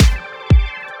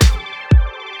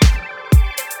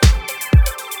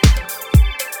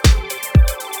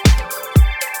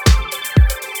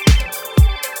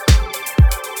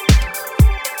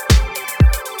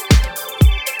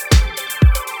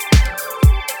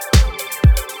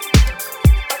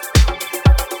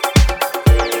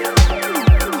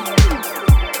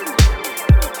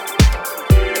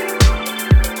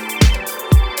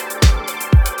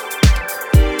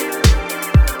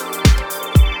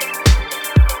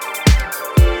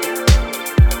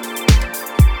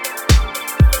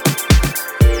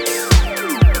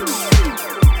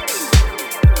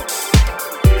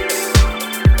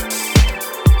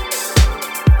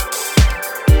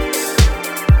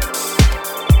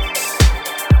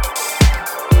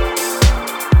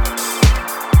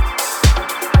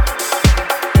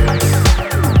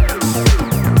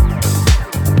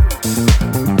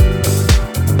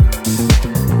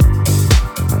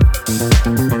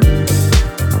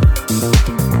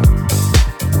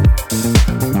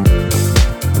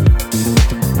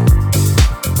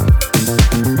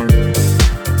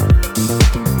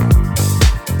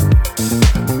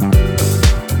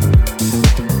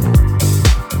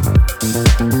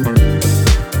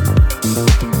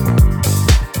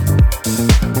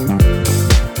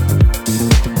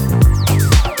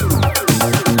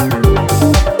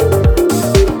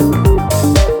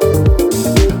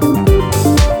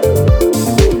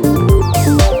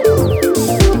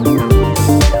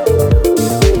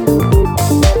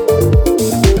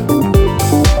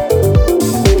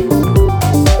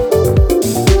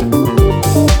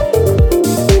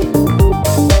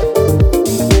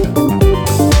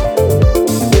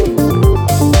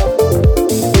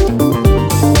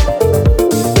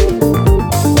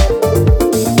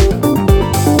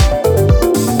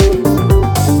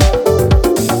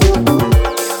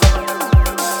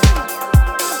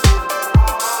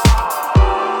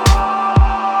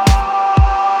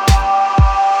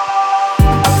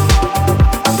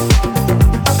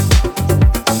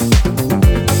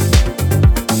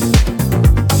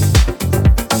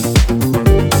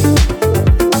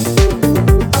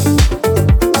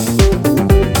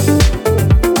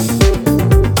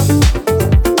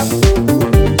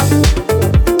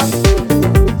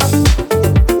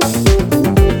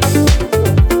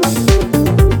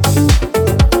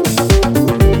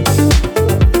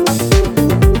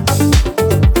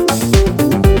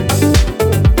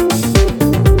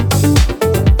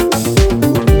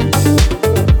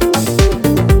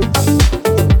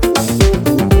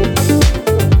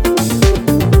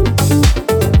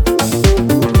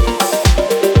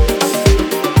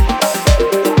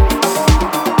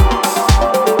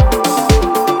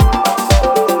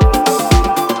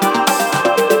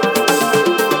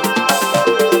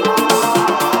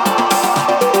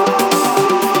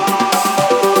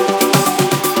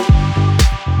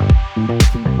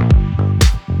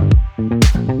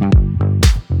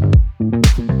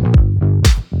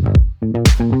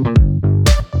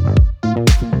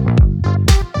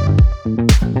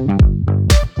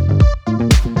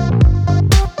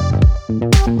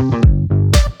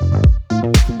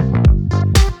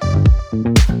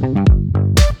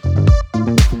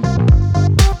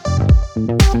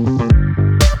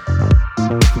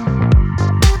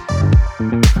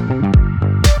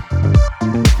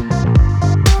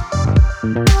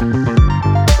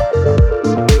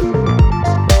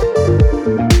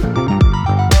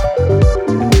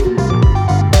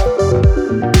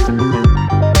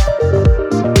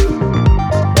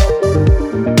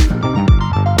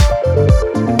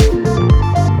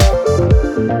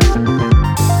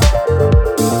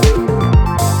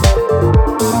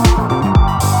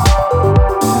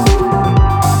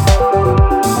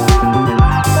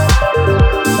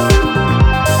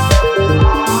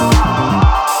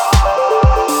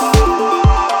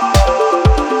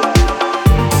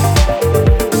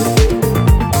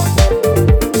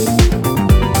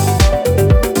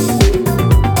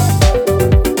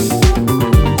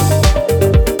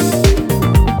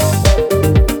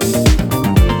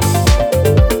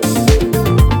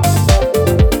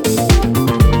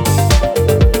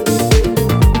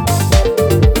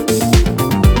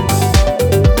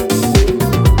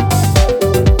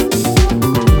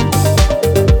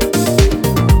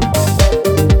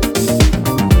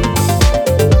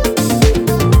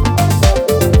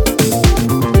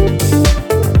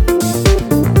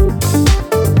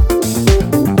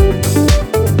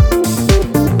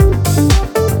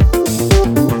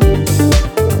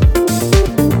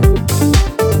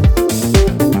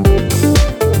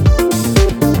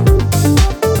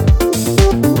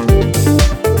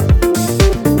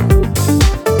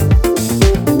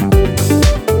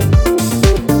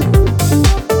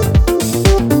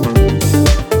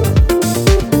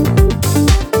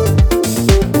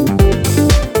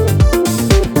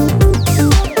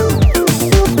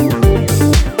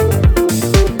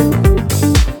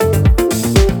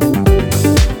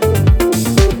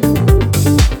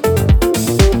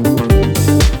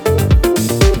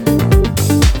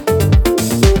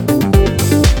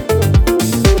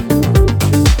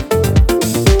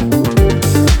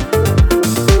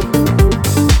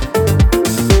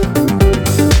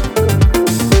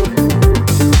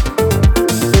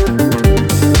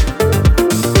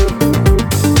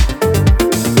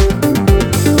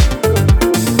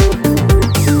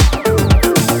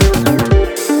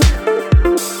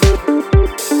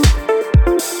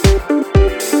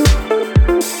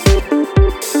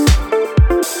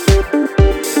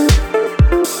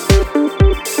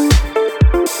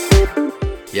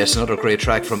 Yes, another great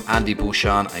track from Andy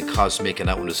Bouchon and Cosmic, and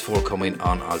that one is forthcoming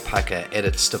on Alpaca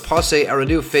Edits. The Posse are a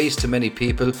new face to many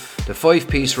people. The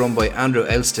 5-piece run by Andrew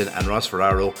Elston and Ross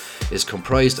Ferraro is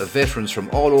comprised of veterans from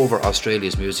all over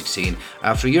Australia's music scene.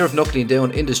 After a year of knuckling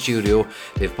down in the studio,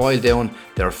 they've boiled down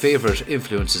their favourite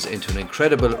influences into an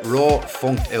incredible, raw,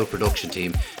 funked-out production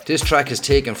team. This track is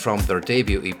taken from their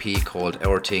debut EP called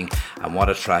Our Thing, and what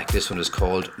a track. This one is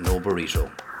called No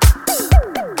Burrito.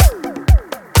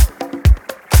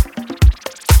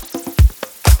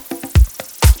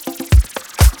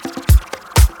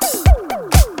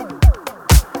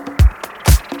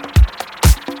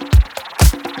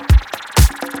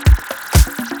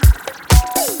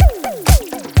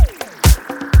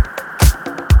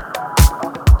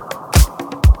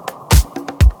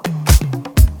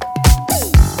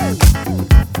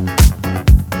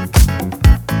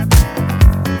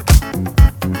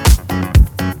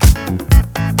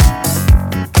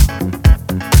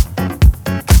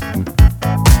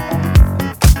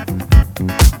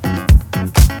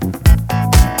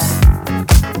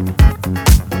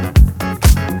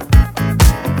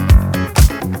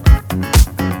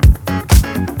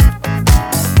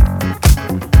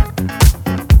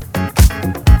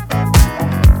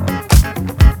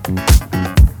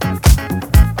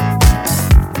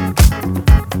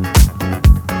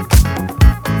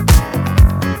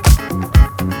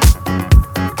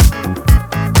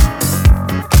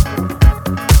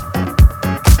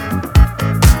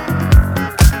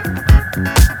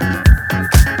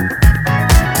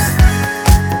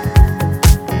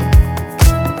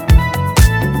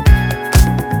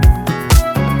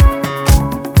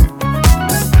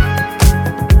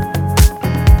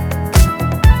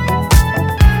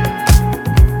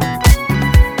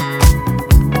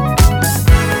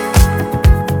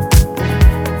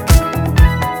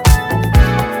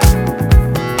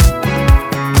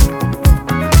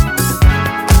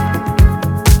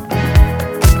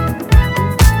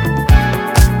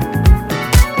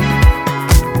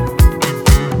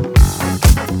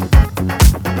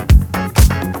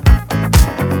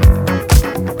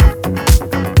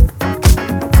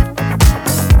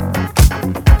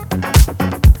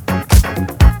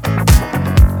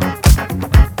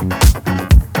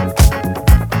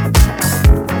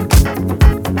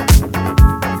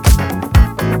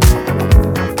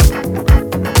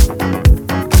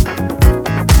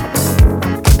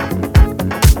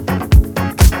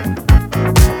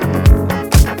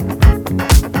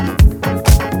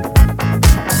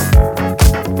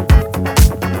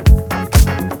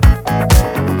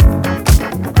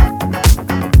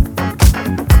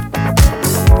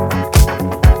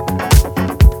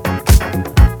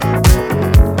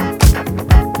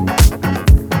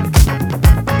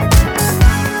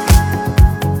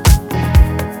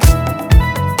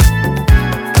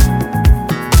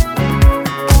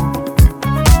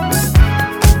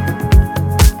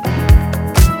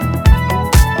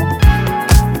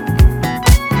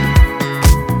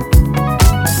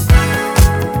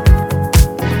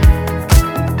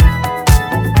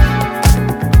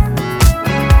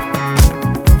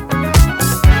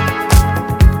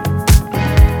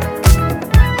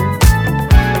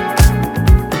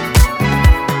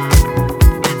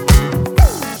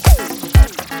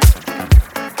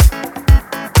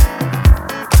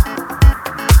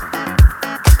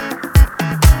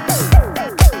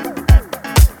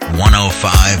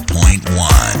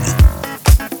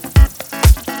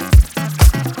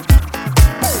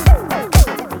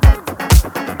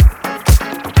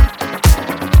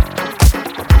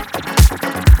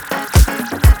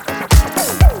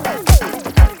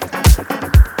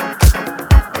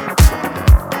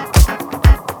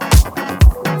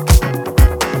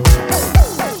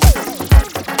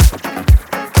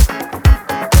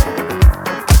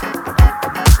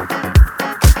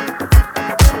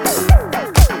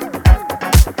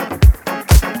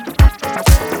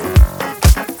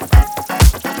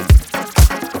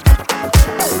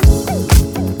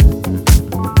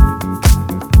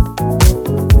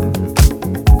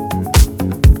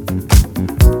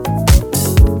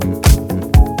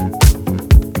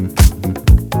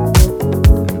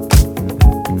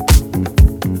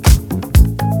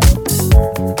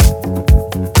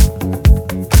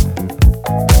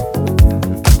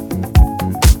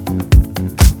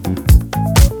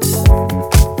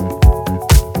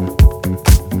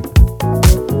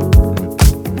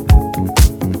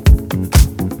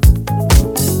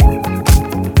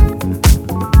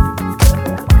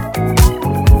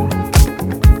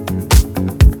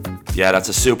 Yeah, that's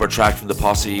a super track from the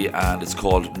Posse and it's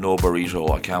called No Burrito.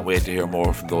 I can't wait to hear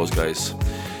more from those guys.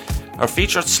 Our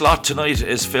featured slot tonight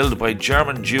is filled by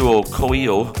German duo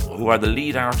Coeo, who are the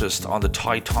lead artist on the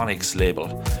Titanics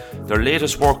label. Their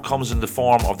latest work comes in the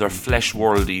form of their Flesh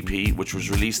World EP, which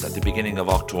was released at the beginning of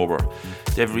October.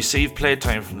 They've received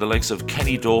playtime from the likes of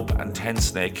Kenny Dope and Ten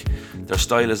Snake. Their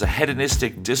style is a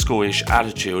hedonistic, disco-ish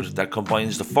attitude that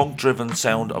combines the funk-driven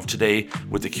sound of today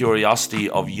with the curiosity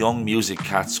of young music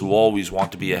cats who always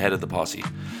want to be ahead of the posse.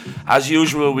 As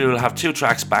usual, we will have 2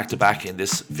 tracks back-to-back in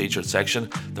this featured section,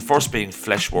 the first being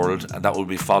Flesh World, and that will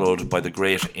be followed by the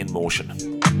great In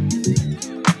Motion.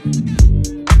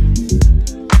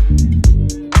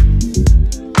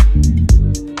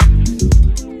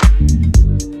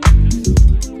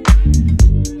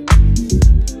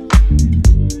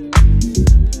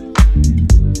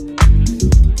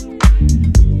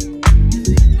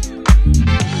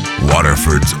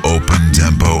 Waterford's Open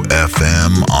Tempo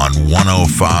FM on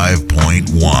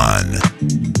 105.1.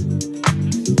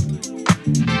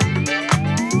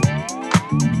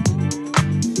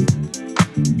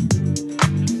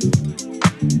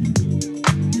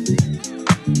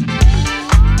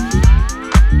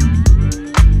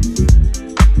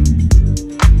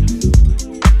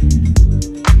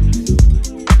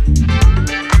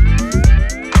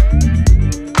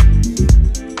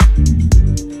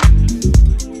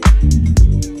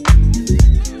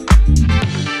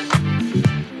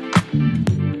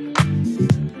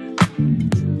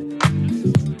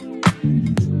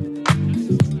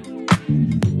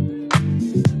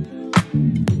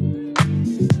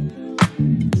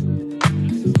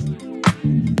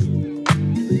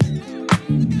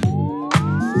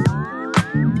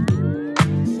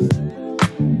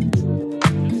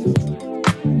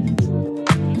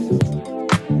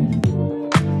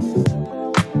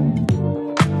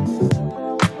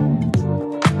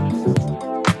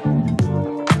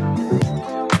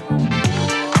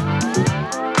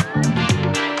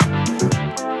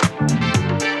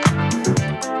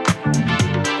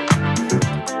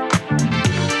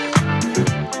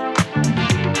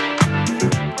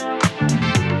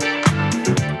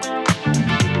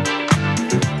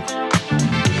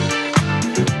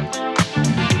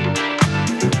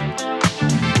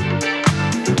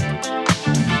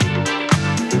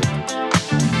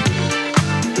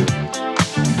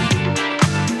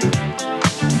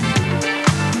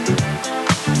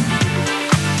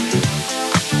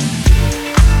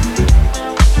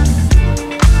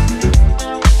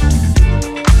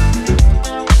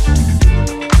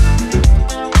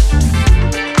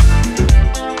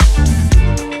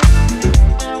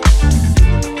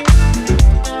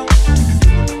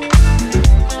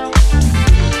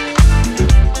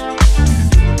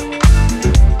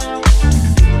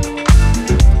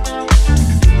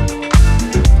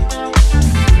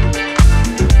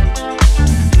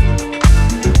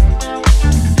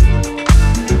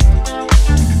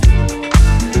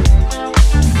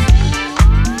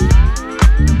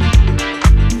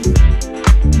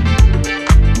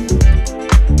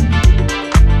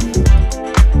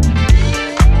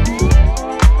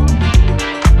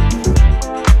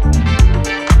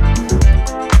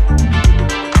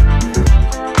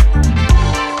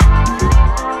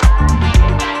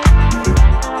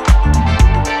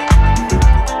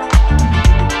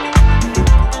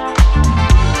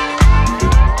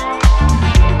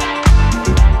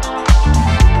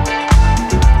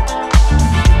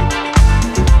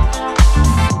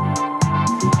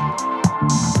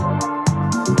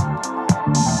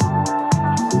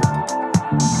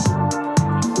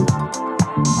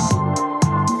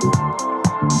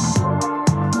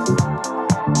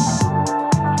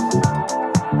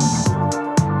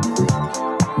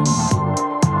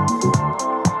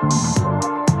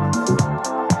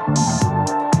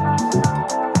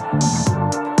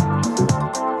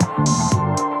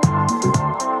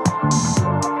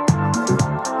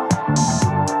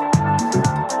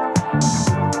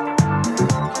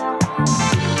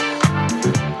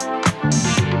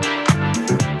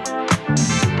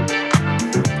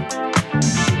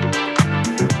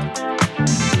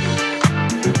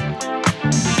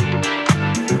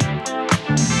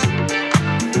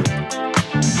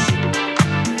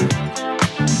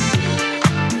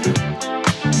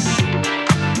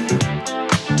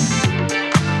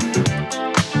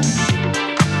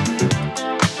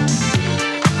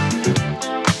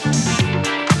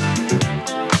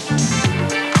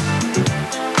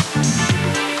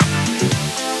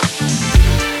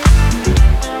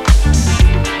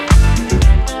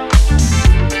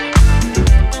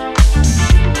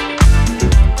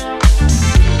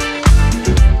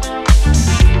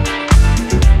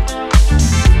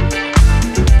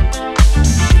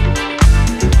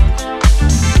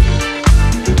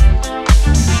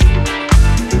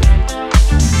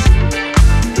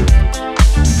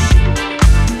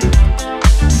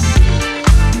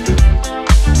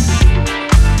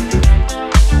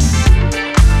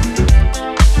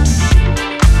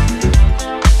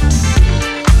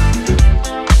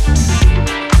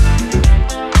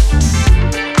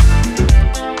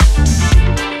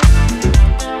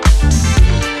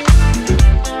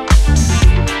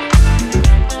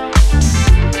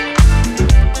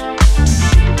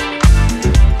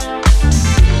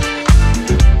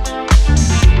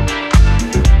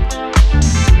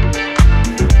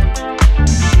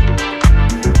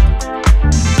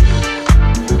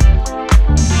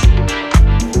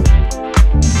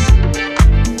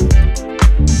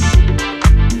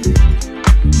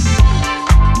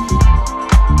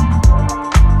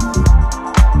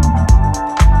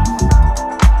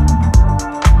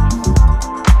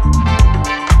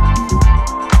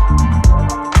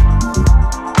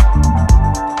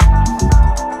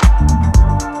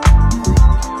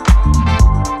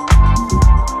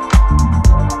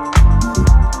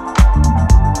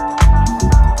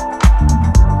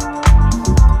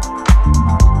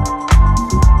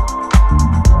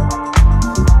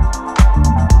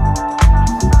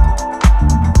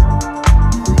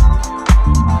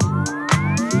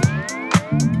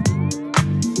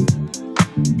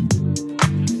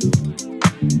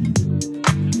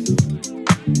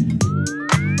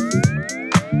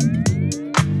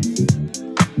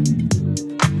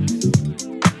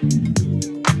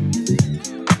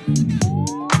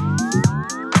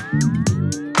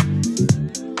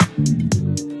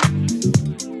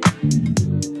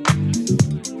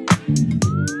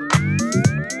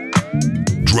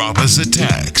 drop us a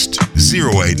text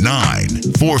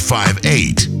 089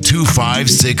 458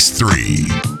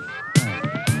 2563.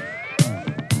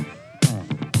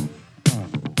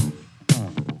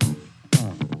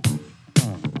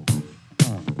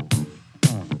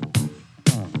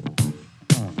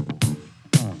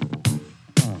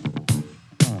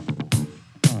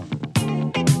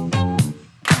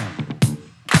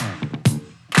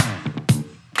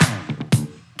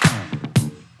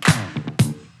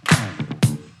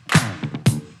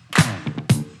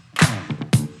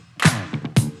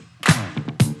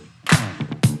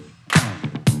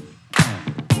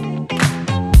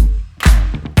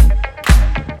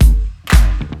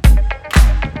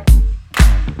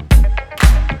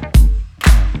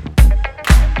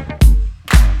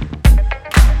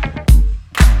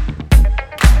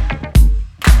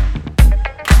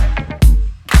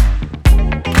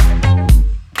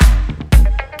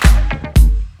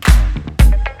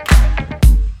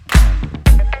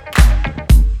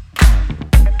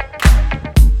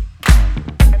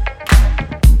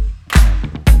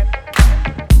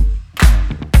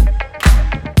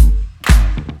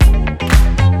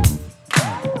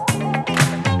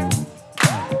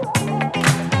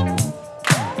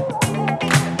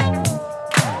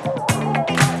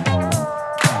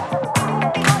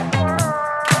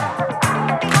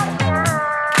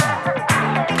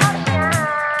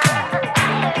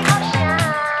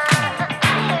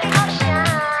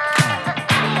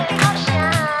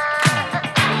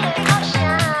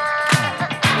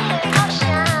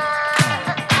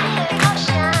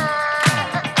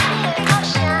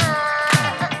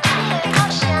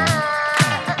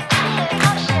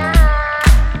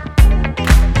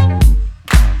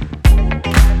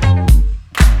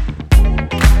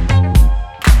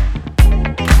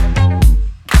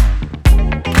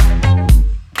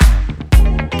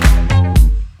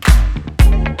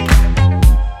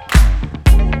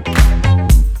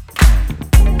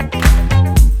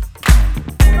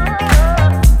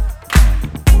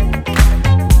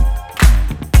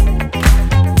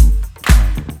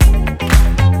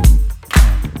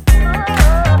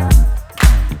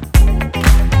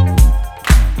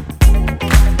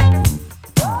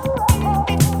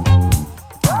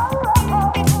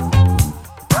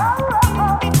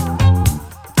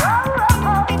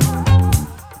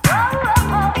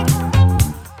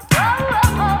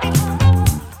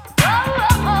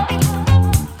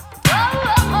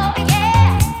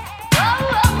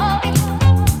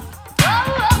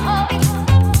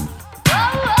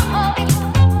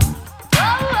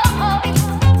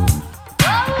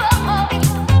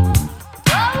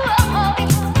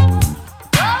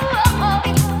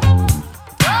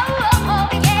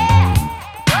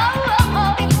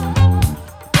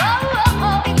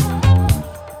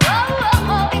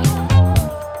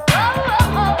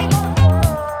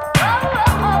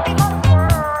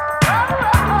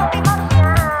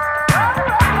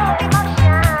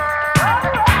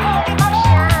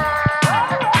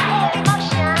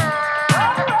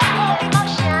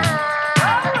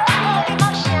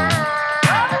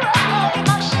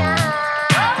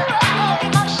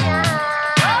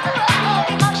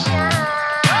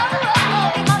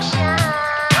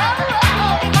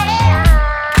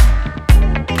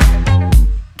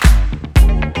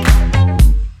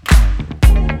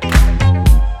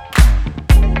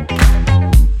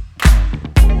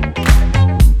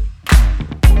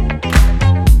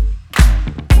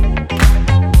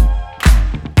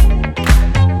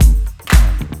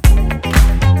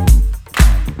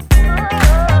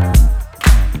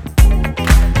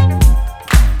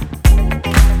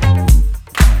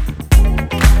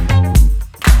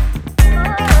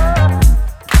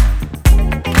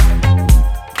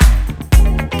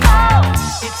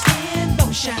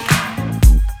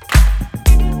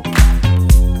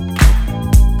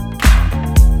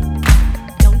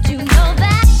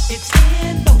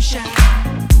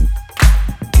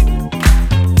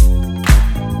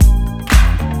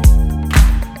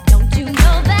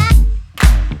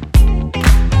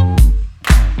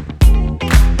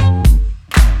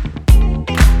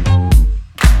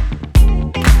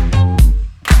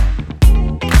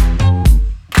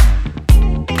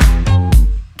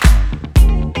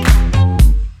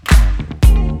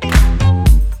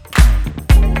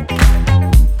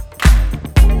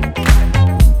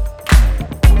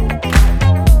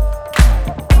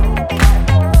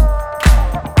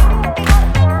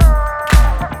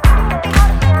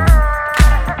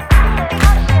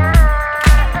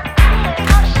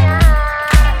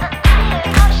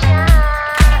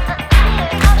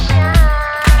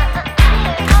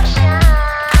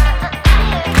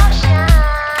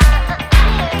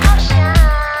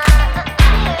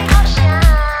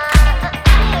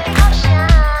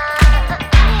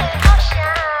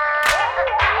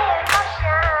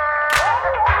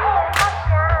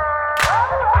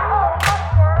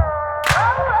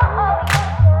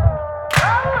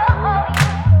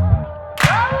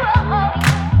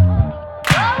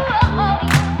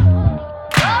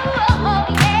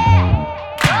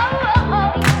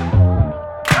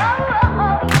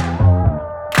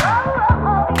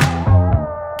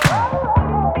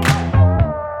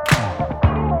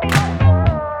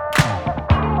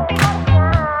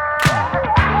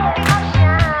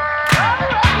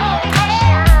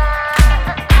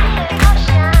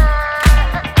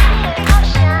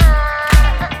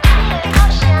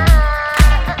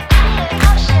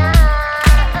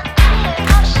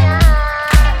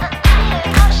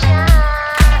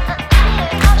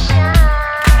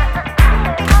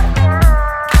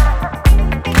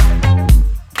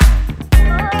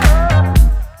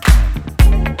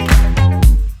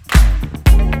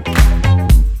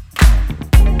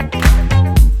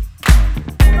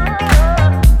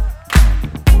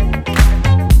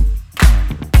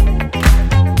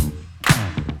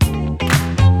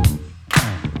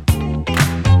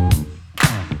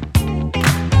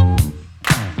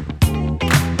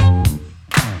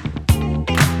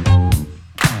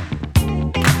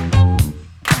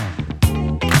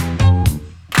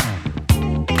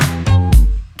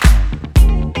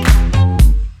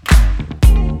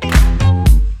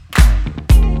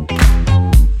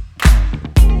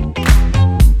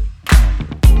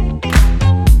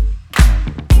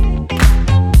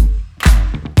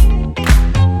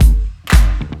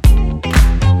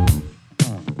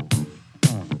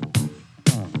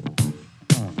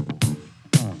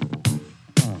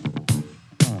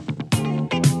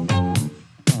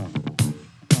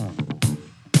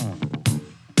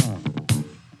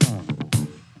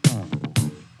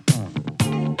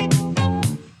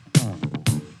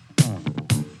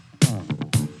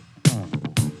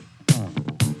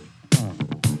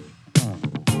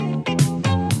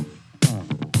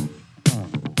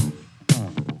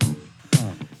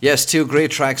 Yes, two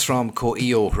great tracks from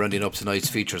Coeo rounding up tonight's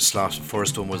featured slot.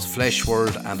 First one was Flesh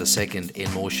World and the second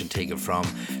In Motion, taken from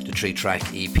the 3-track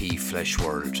EP Flesh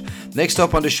World. Next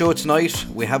up on the show tonight,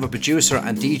 we have a producer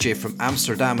and DJ from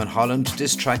Amsterdam in Holland.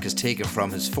 This track is taken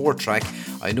from his 4-track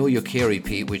I Know You Care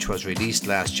EP, which was released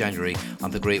last January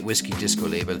on the Great Whiskey Disco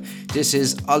label. This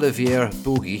is Olivier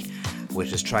Boogie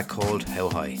with his track called How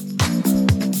High.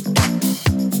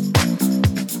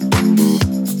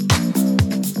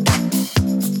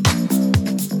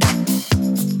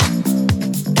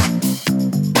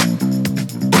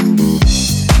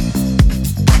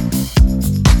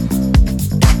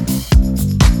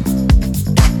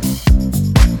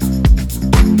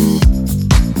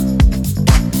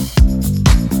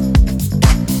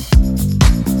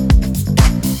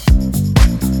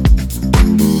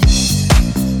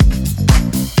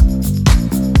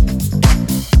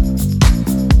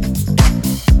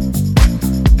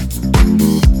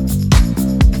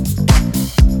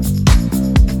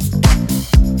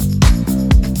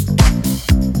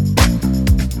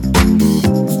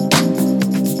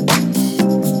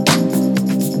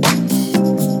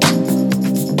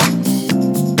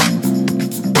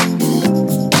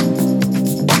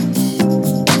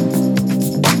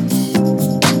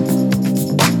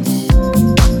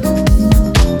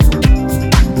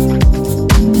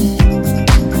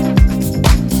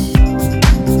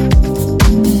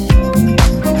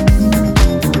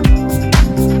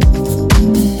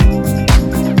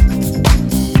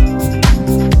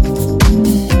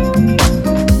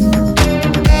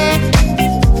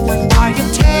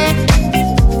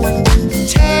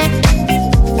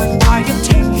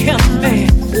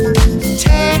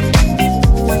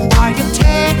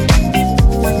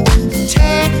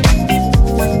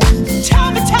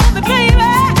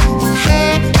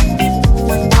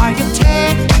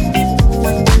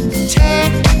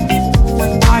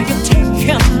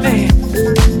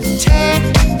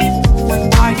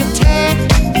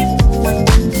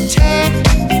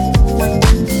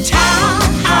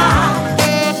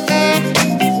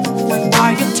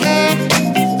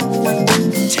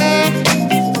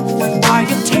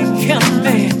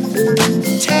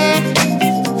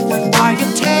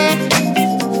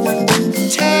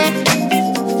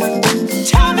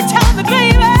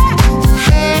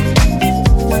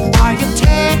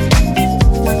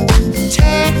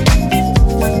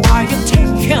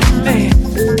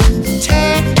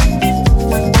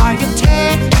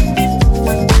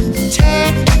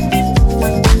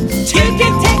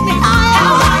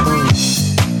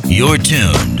 You're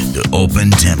tuned to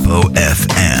Open Tempo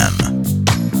FM.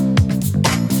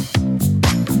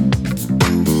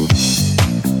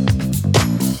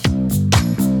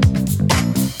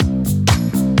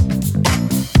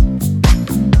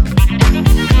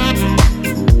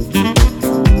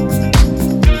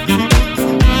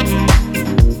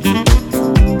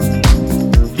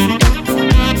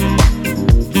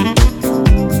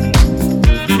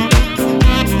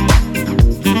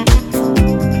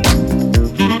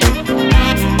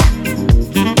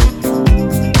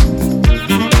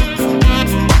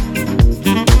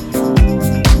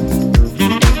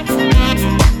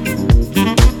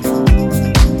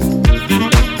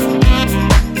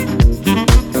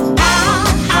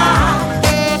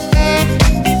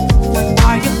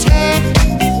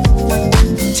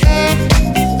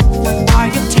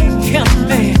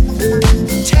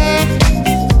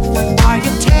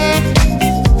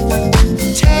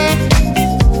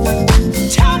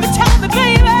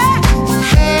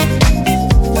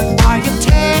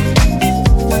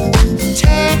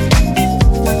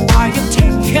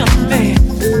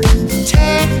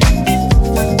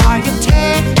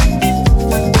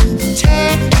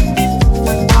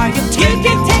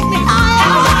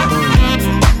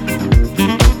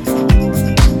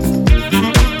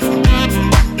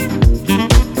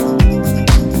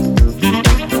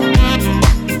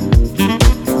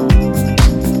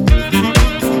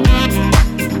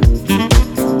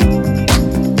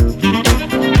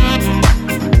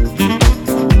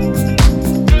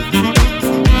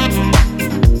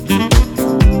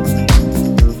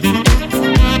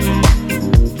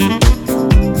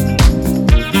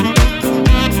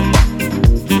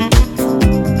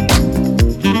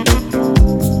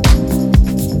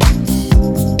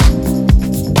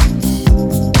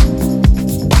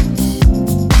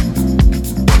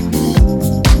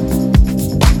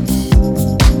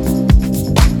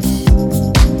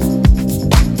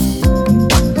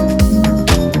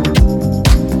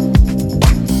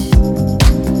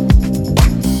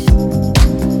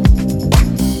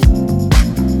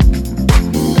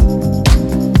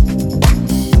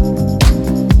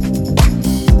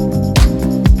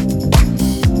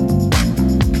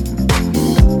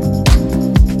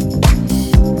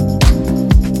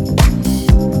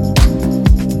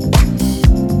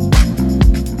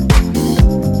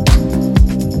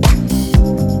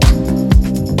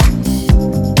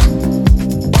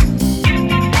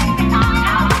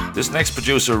 This next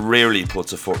producer rarely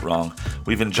puts a foot wrong.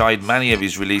 We've enjoyed many of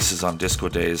his releases on Disco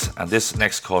Days, and this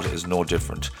next cut is no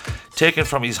different. Taken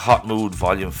from his Hot Mood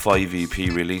Volume 5 EP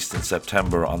released in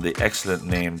September on the excellent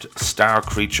named Star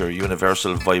Creature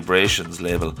Universal Vibrations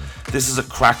label, this is a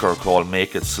cracker called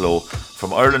Make It Slow.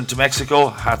 From Ireland to Mexico,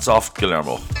 hats off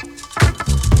Guillermo.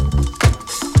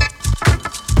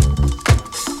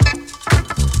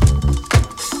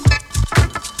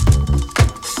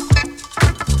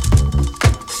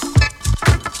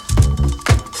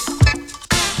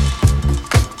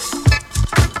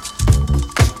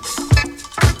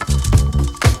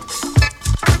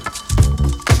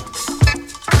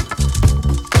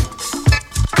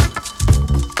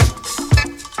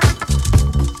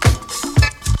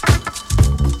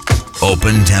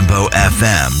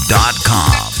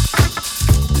 OpenTempoFM.com.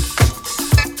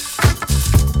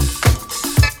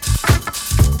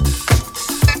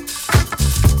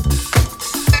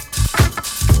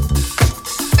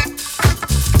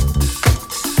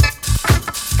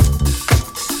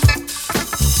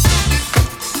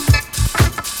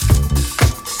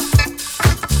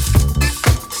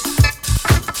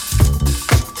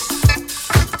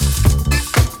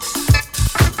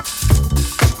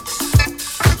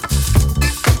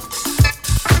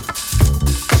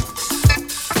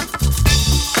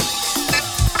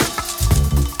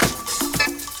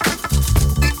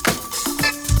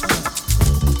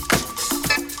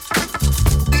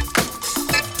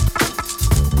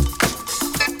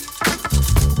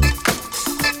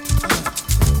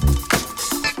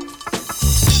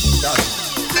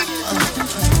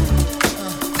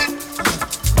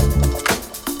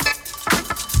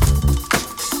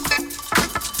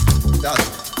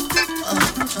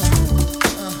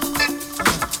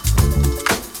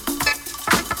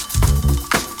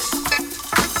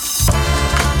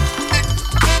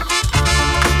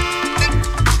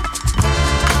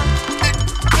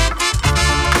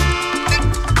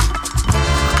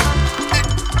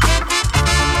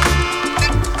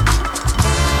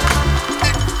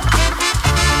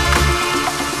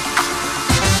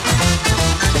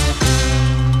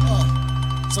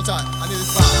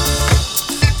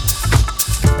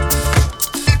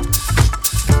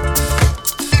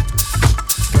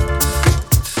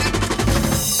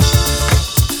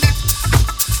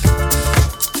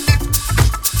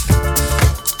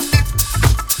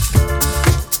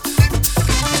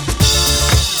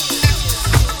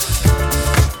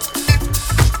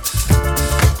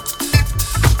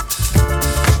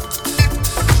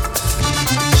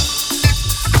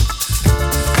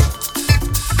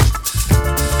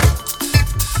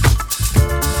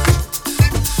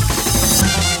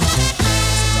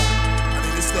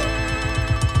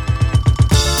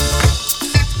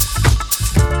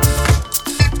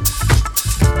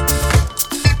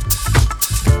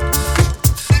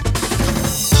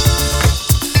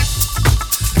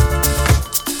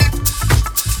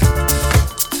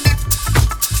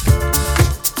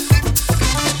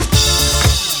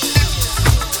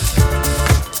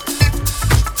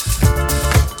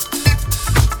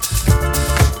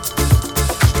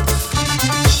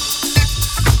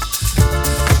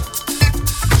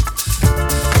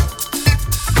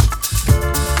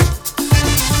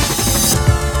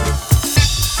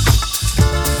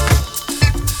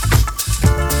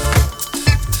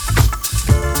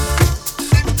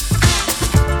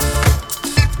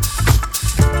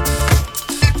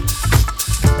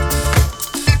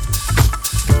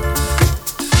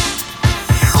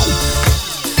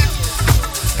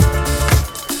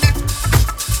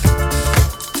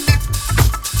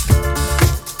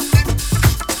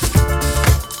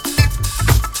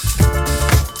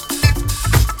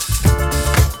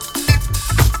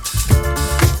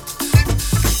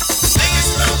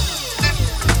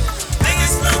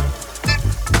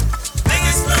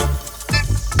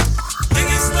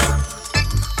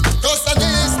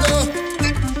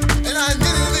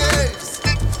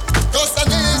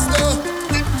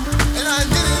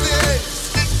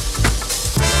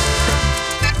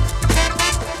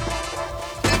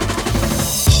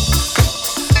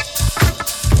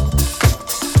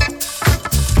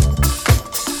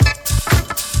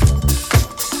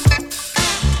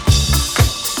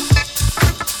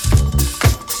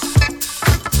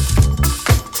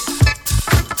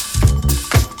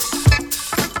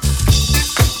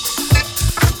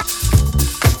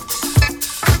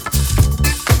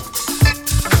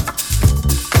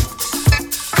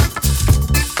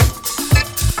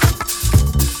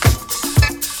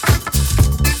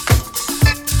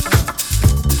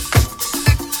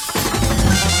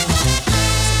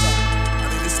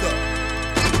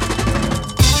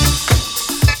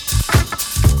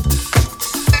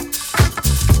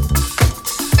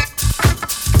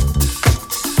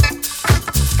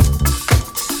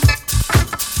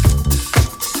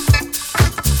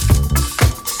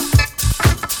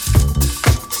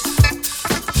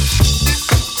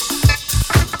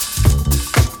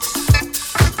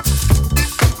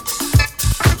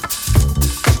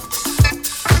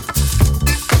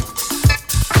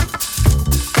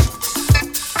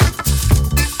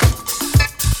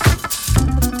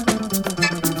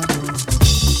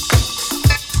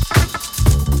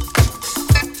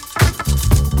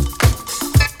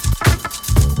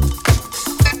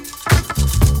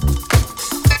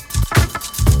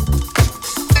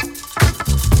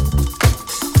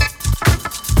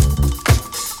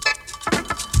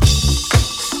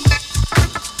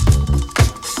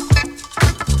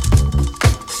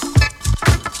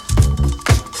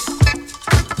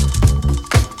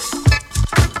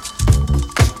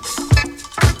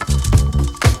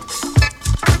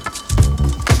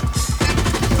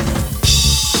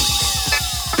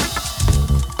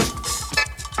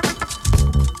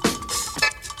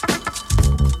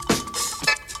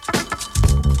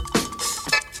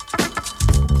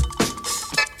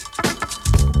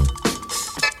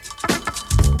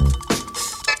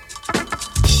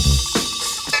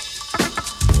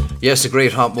 Yes, a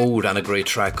great hot mood and a great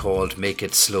track called Make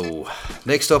It Slow.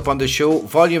 Next up on the show,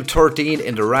 Volume 13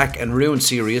 in the Rack and Ruin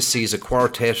series sees a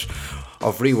quartet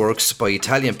of reworks by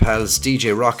Italian pals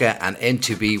DJ Rocca and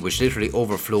N2B, which literally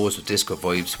overflows with disco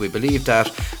vibes. We believe that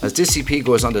as this EP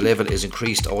goes on, the level is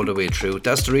increased all the way through.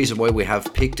 That's the reason why we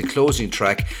have picked the closing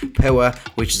track, Power,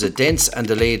 which is a dense and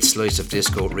delayed slice of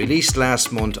disco, released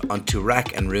last month onto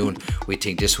Rack and Ruin. We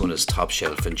think this one is top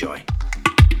shelf. Enjoy.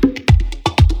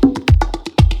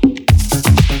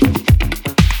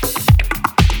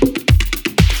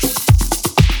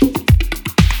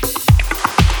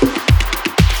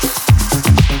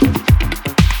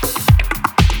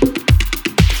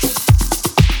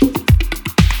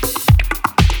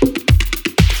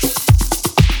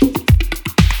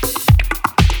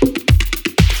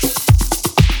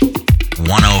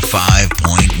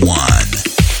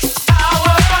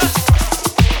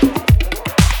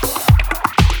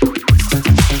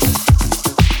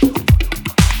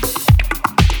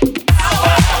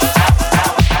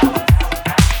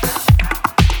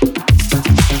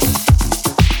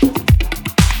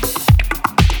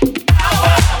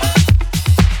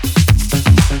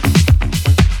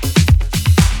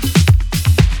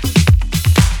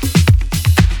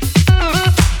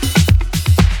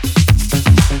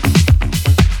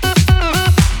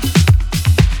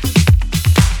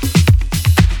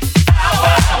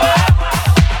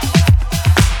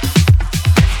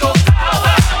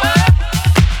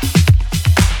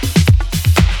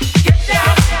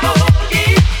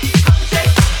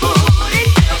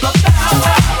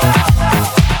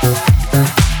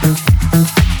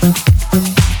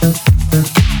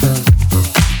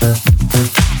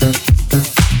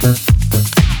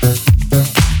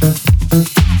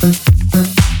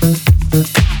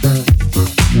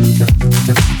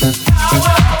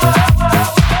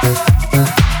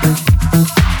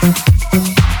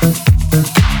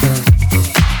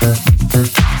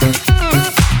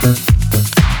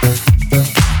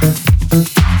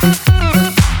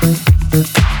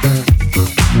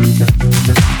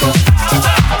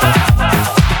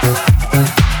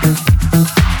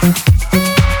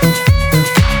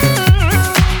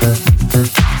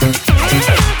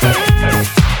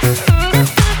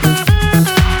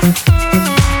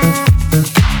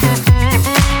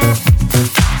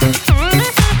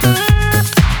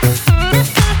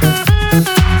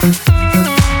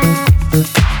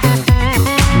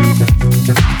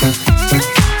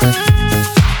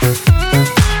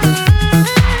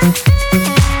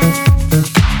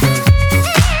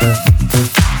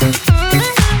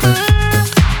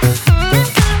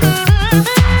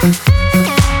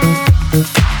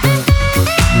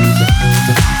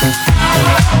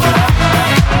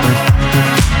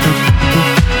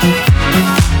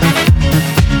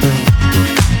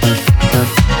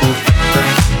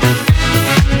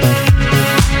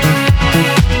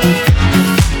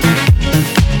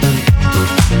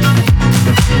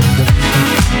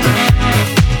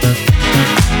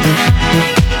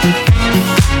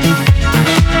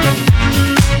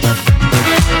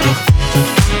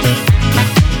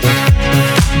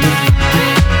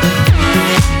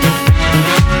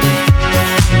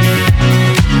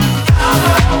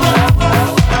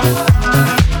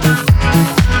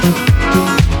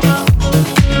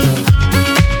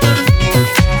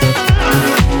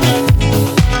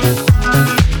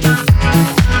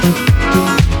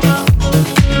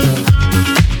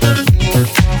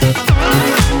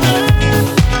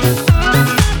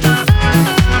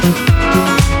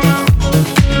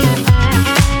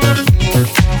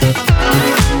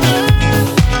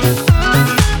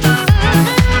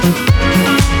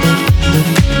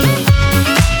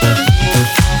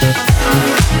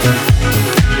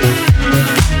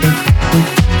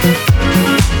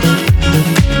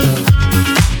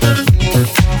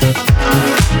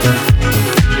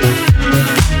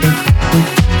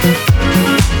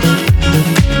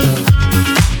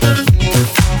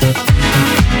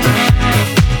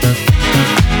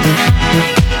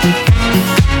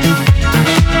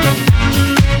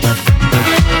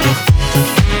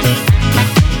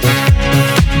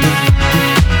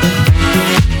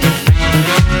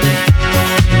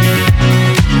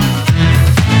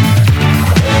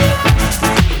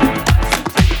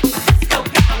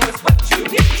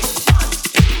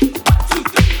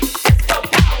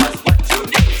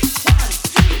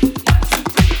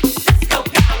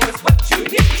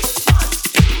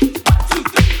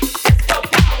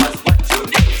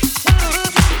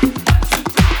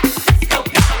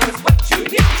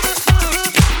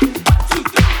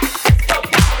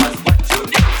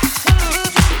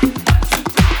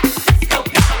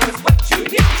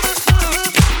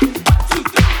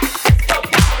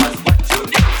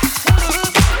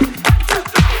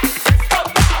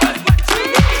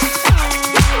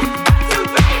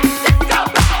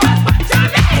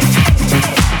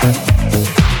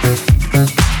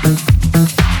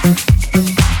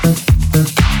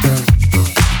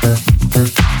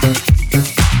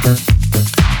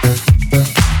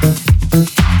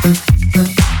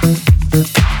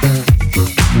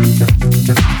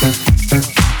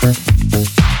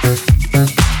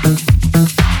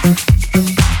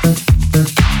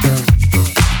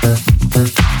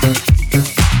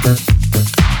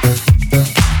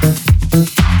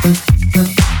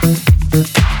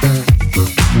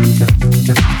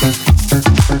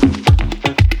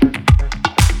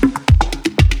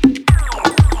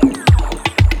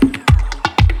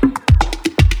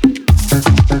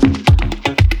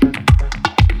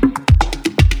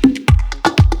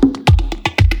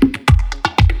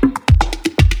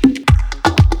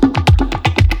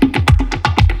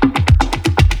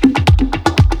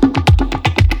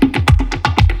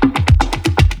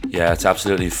 Yeah, it's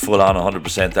absolutely full on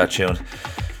 100% that tune.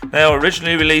 Now,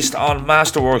 originally released on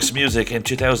Masterworks Music in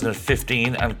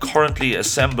 2015 and currently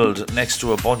assembled next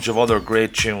to a bunch of other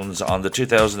great tunes on the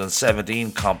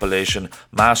 2017 compilation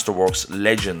Masterworks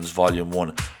Legends Volume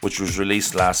 1, which was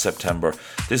released last September.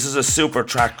 This is a super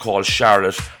track called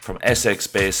Charlotte from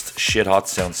Essex-based Shit Hot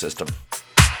Sound System.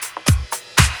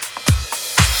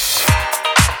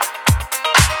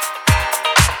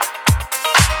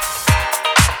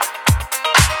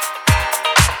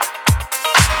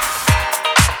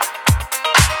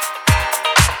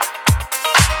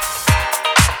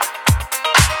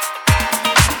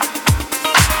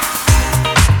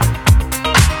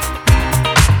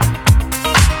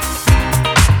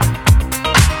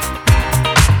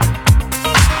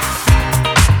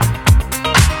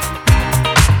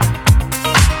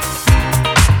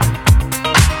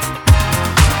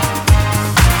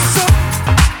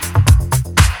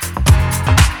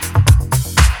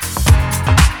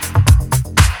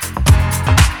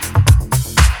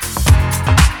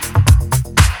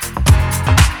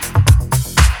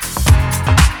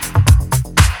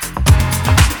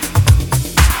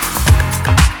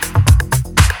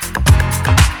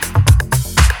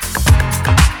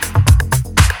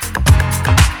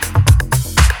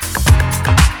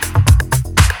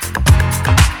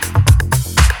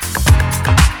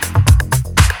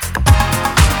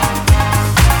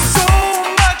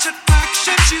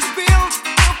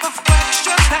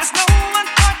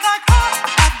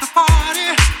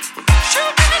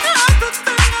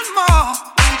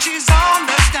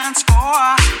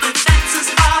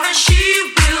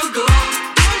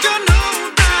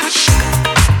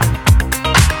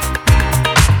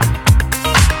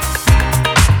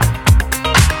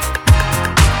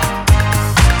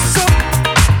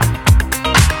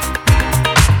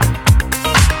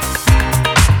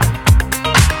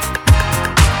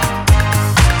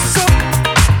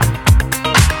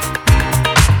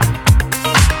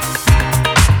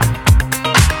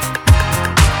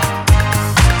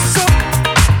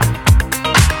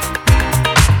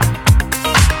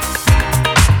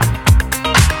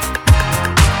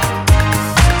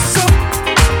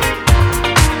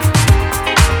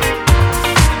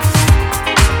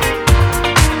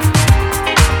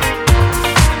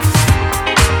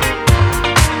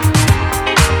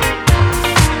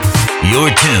 You're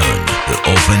tuned to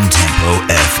Open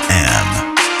Tempo FM.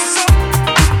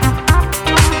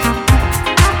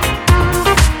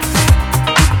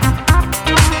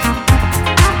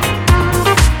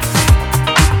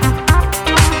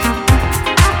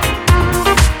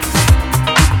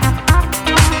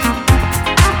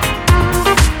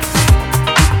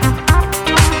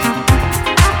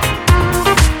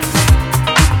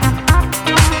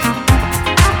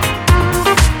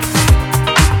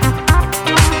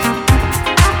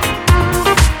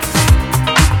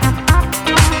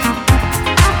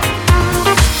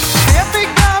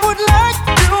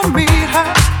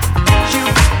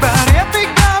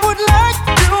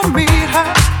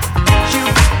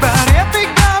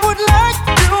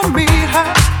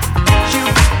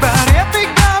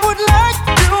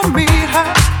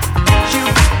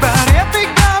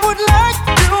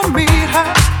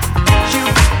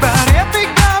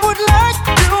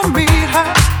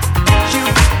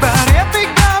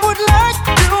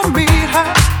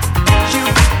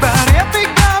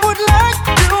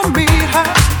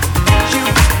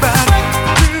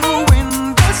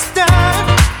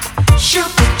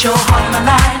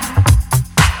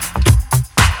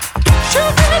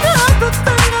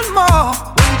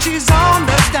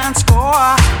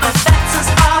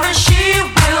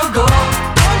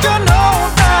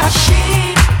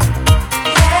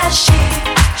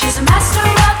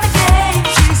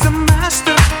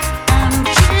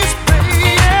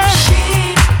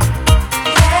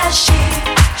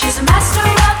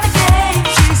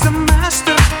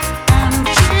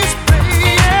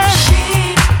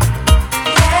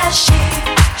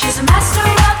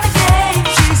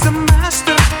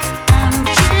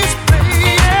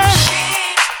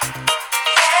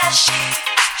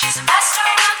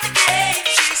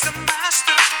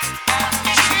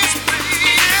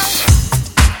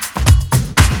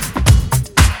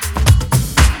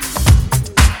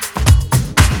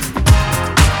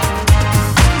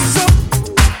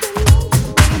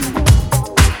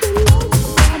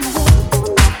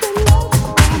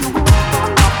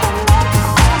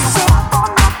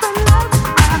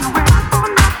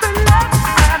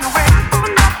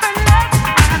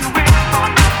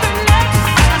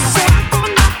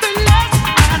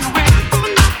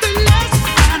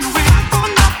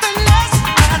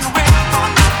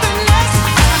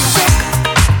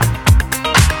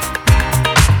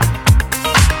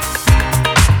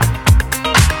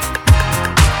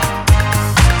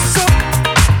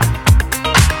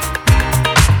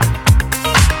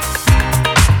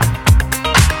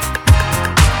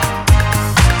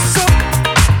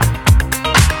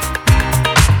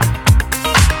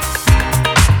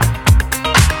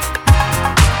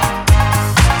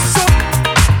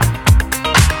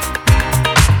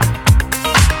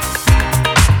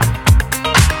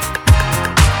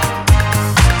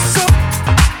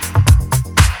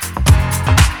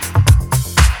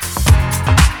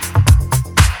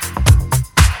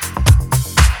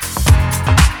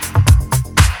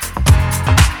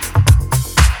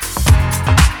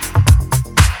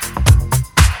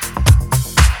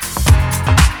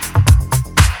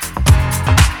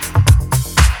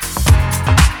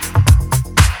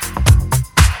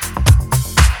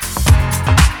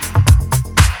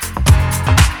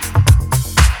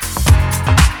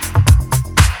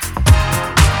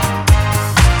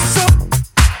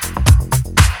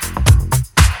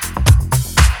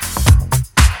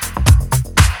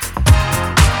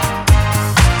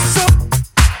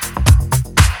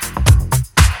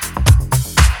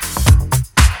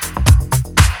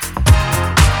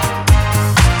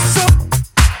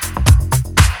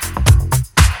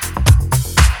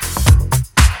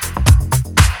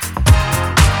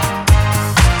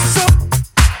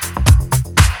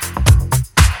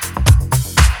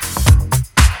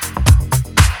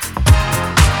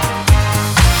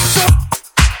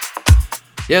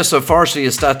 Yes, unfortunately,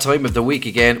 it's that time of the week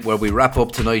again where we wrap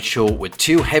up tonight's show with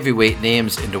two heavyweight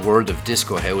names in the world of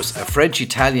disco house. A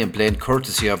French-Italian blend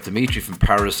courtesy of Dimitri from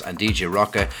Paris and DJ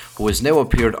Rocca, who has now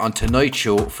appeared on tonight's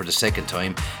show for the second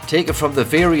time. Taken from the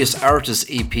Various Artists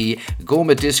EP,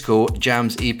 Goma Disco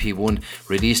Jams EP1,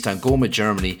 released on Goma,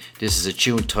 Germany. This is a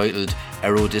tune titled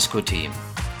Aero Disco Team.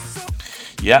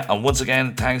 Yeah, and once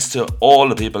again, thanks to all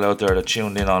the people out there that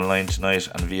tuned in online tonight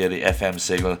and via the FM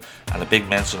signal, and a big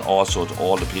mention also to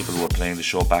all the people who are playing the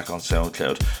show back on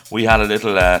SoundCloud. We had a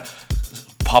little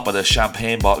pop of the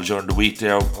champagne bottle during the week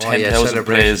there. 10,000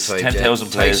 plays. 10,000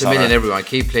 plays. Thanks a million, everyone.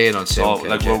 Keep playing on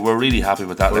SoundCloud. So, we're really happy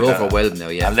with that. We're overwhelmed now,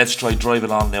 yeah. And let's try drive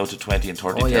it on now to 20 and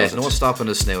 30,000. Oh yeah, no stopping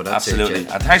us now. That's absolutely. It,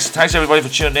 yeah. And thanks everybody for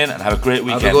tuning in, and have a great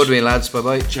weekend. Have a good one, lads. Bye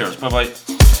bye. Cheers. Bye bye.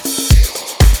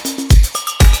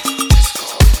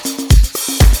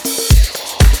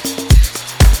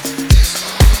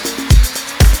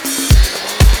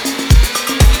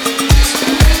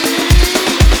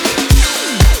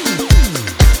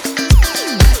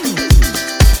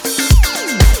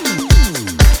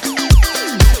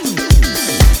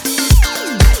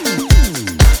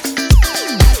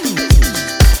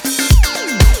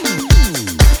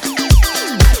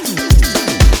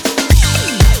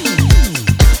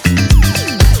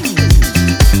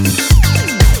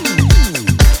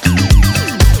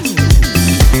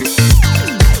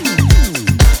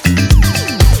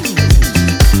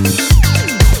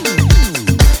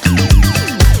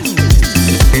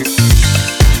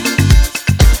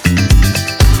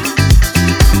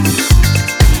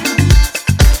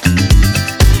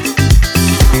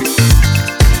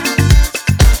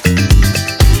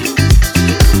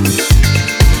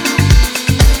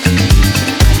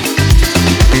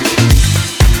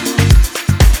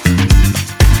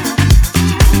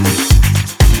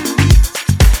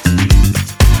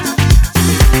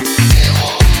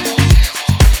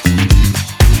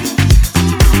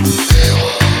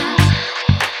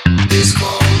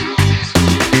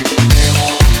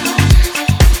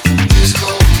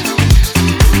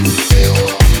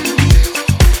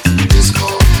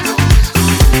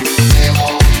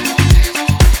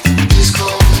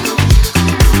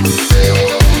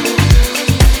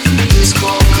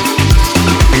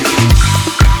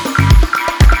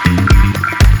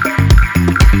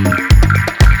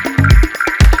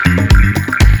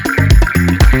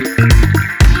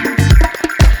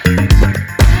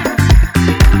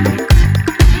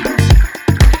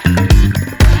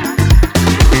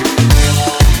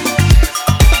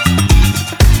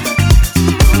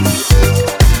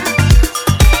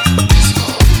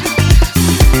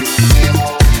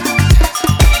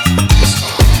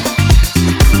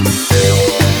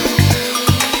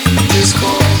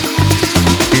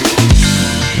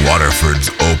 Waterford's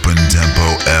Open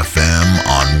Tempo FM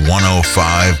on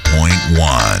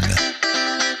 105.1.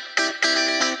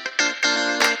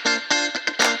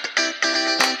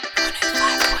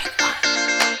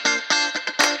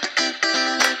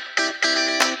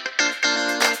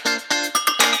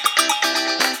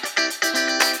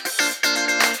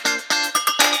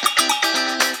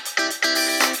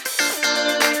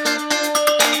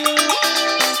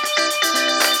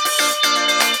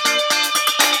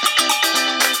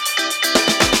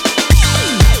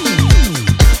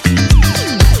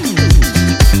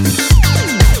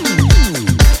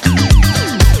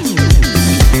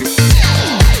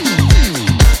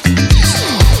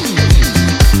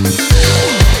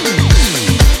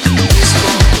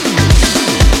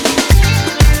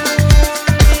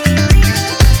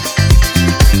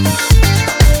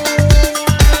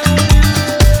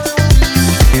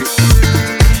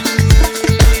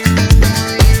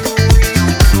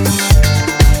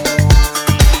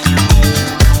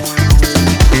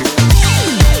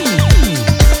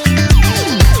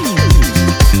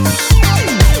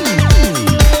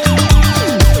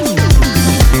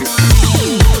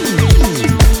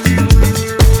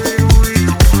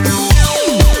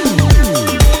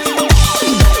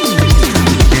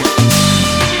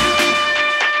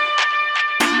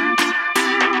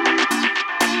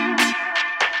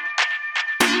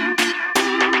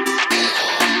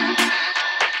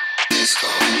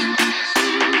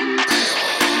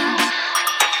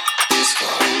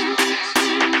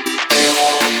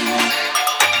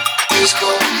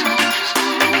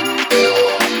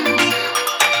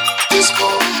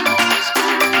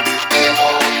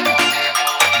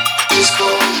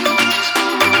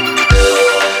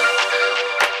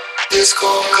 Disco.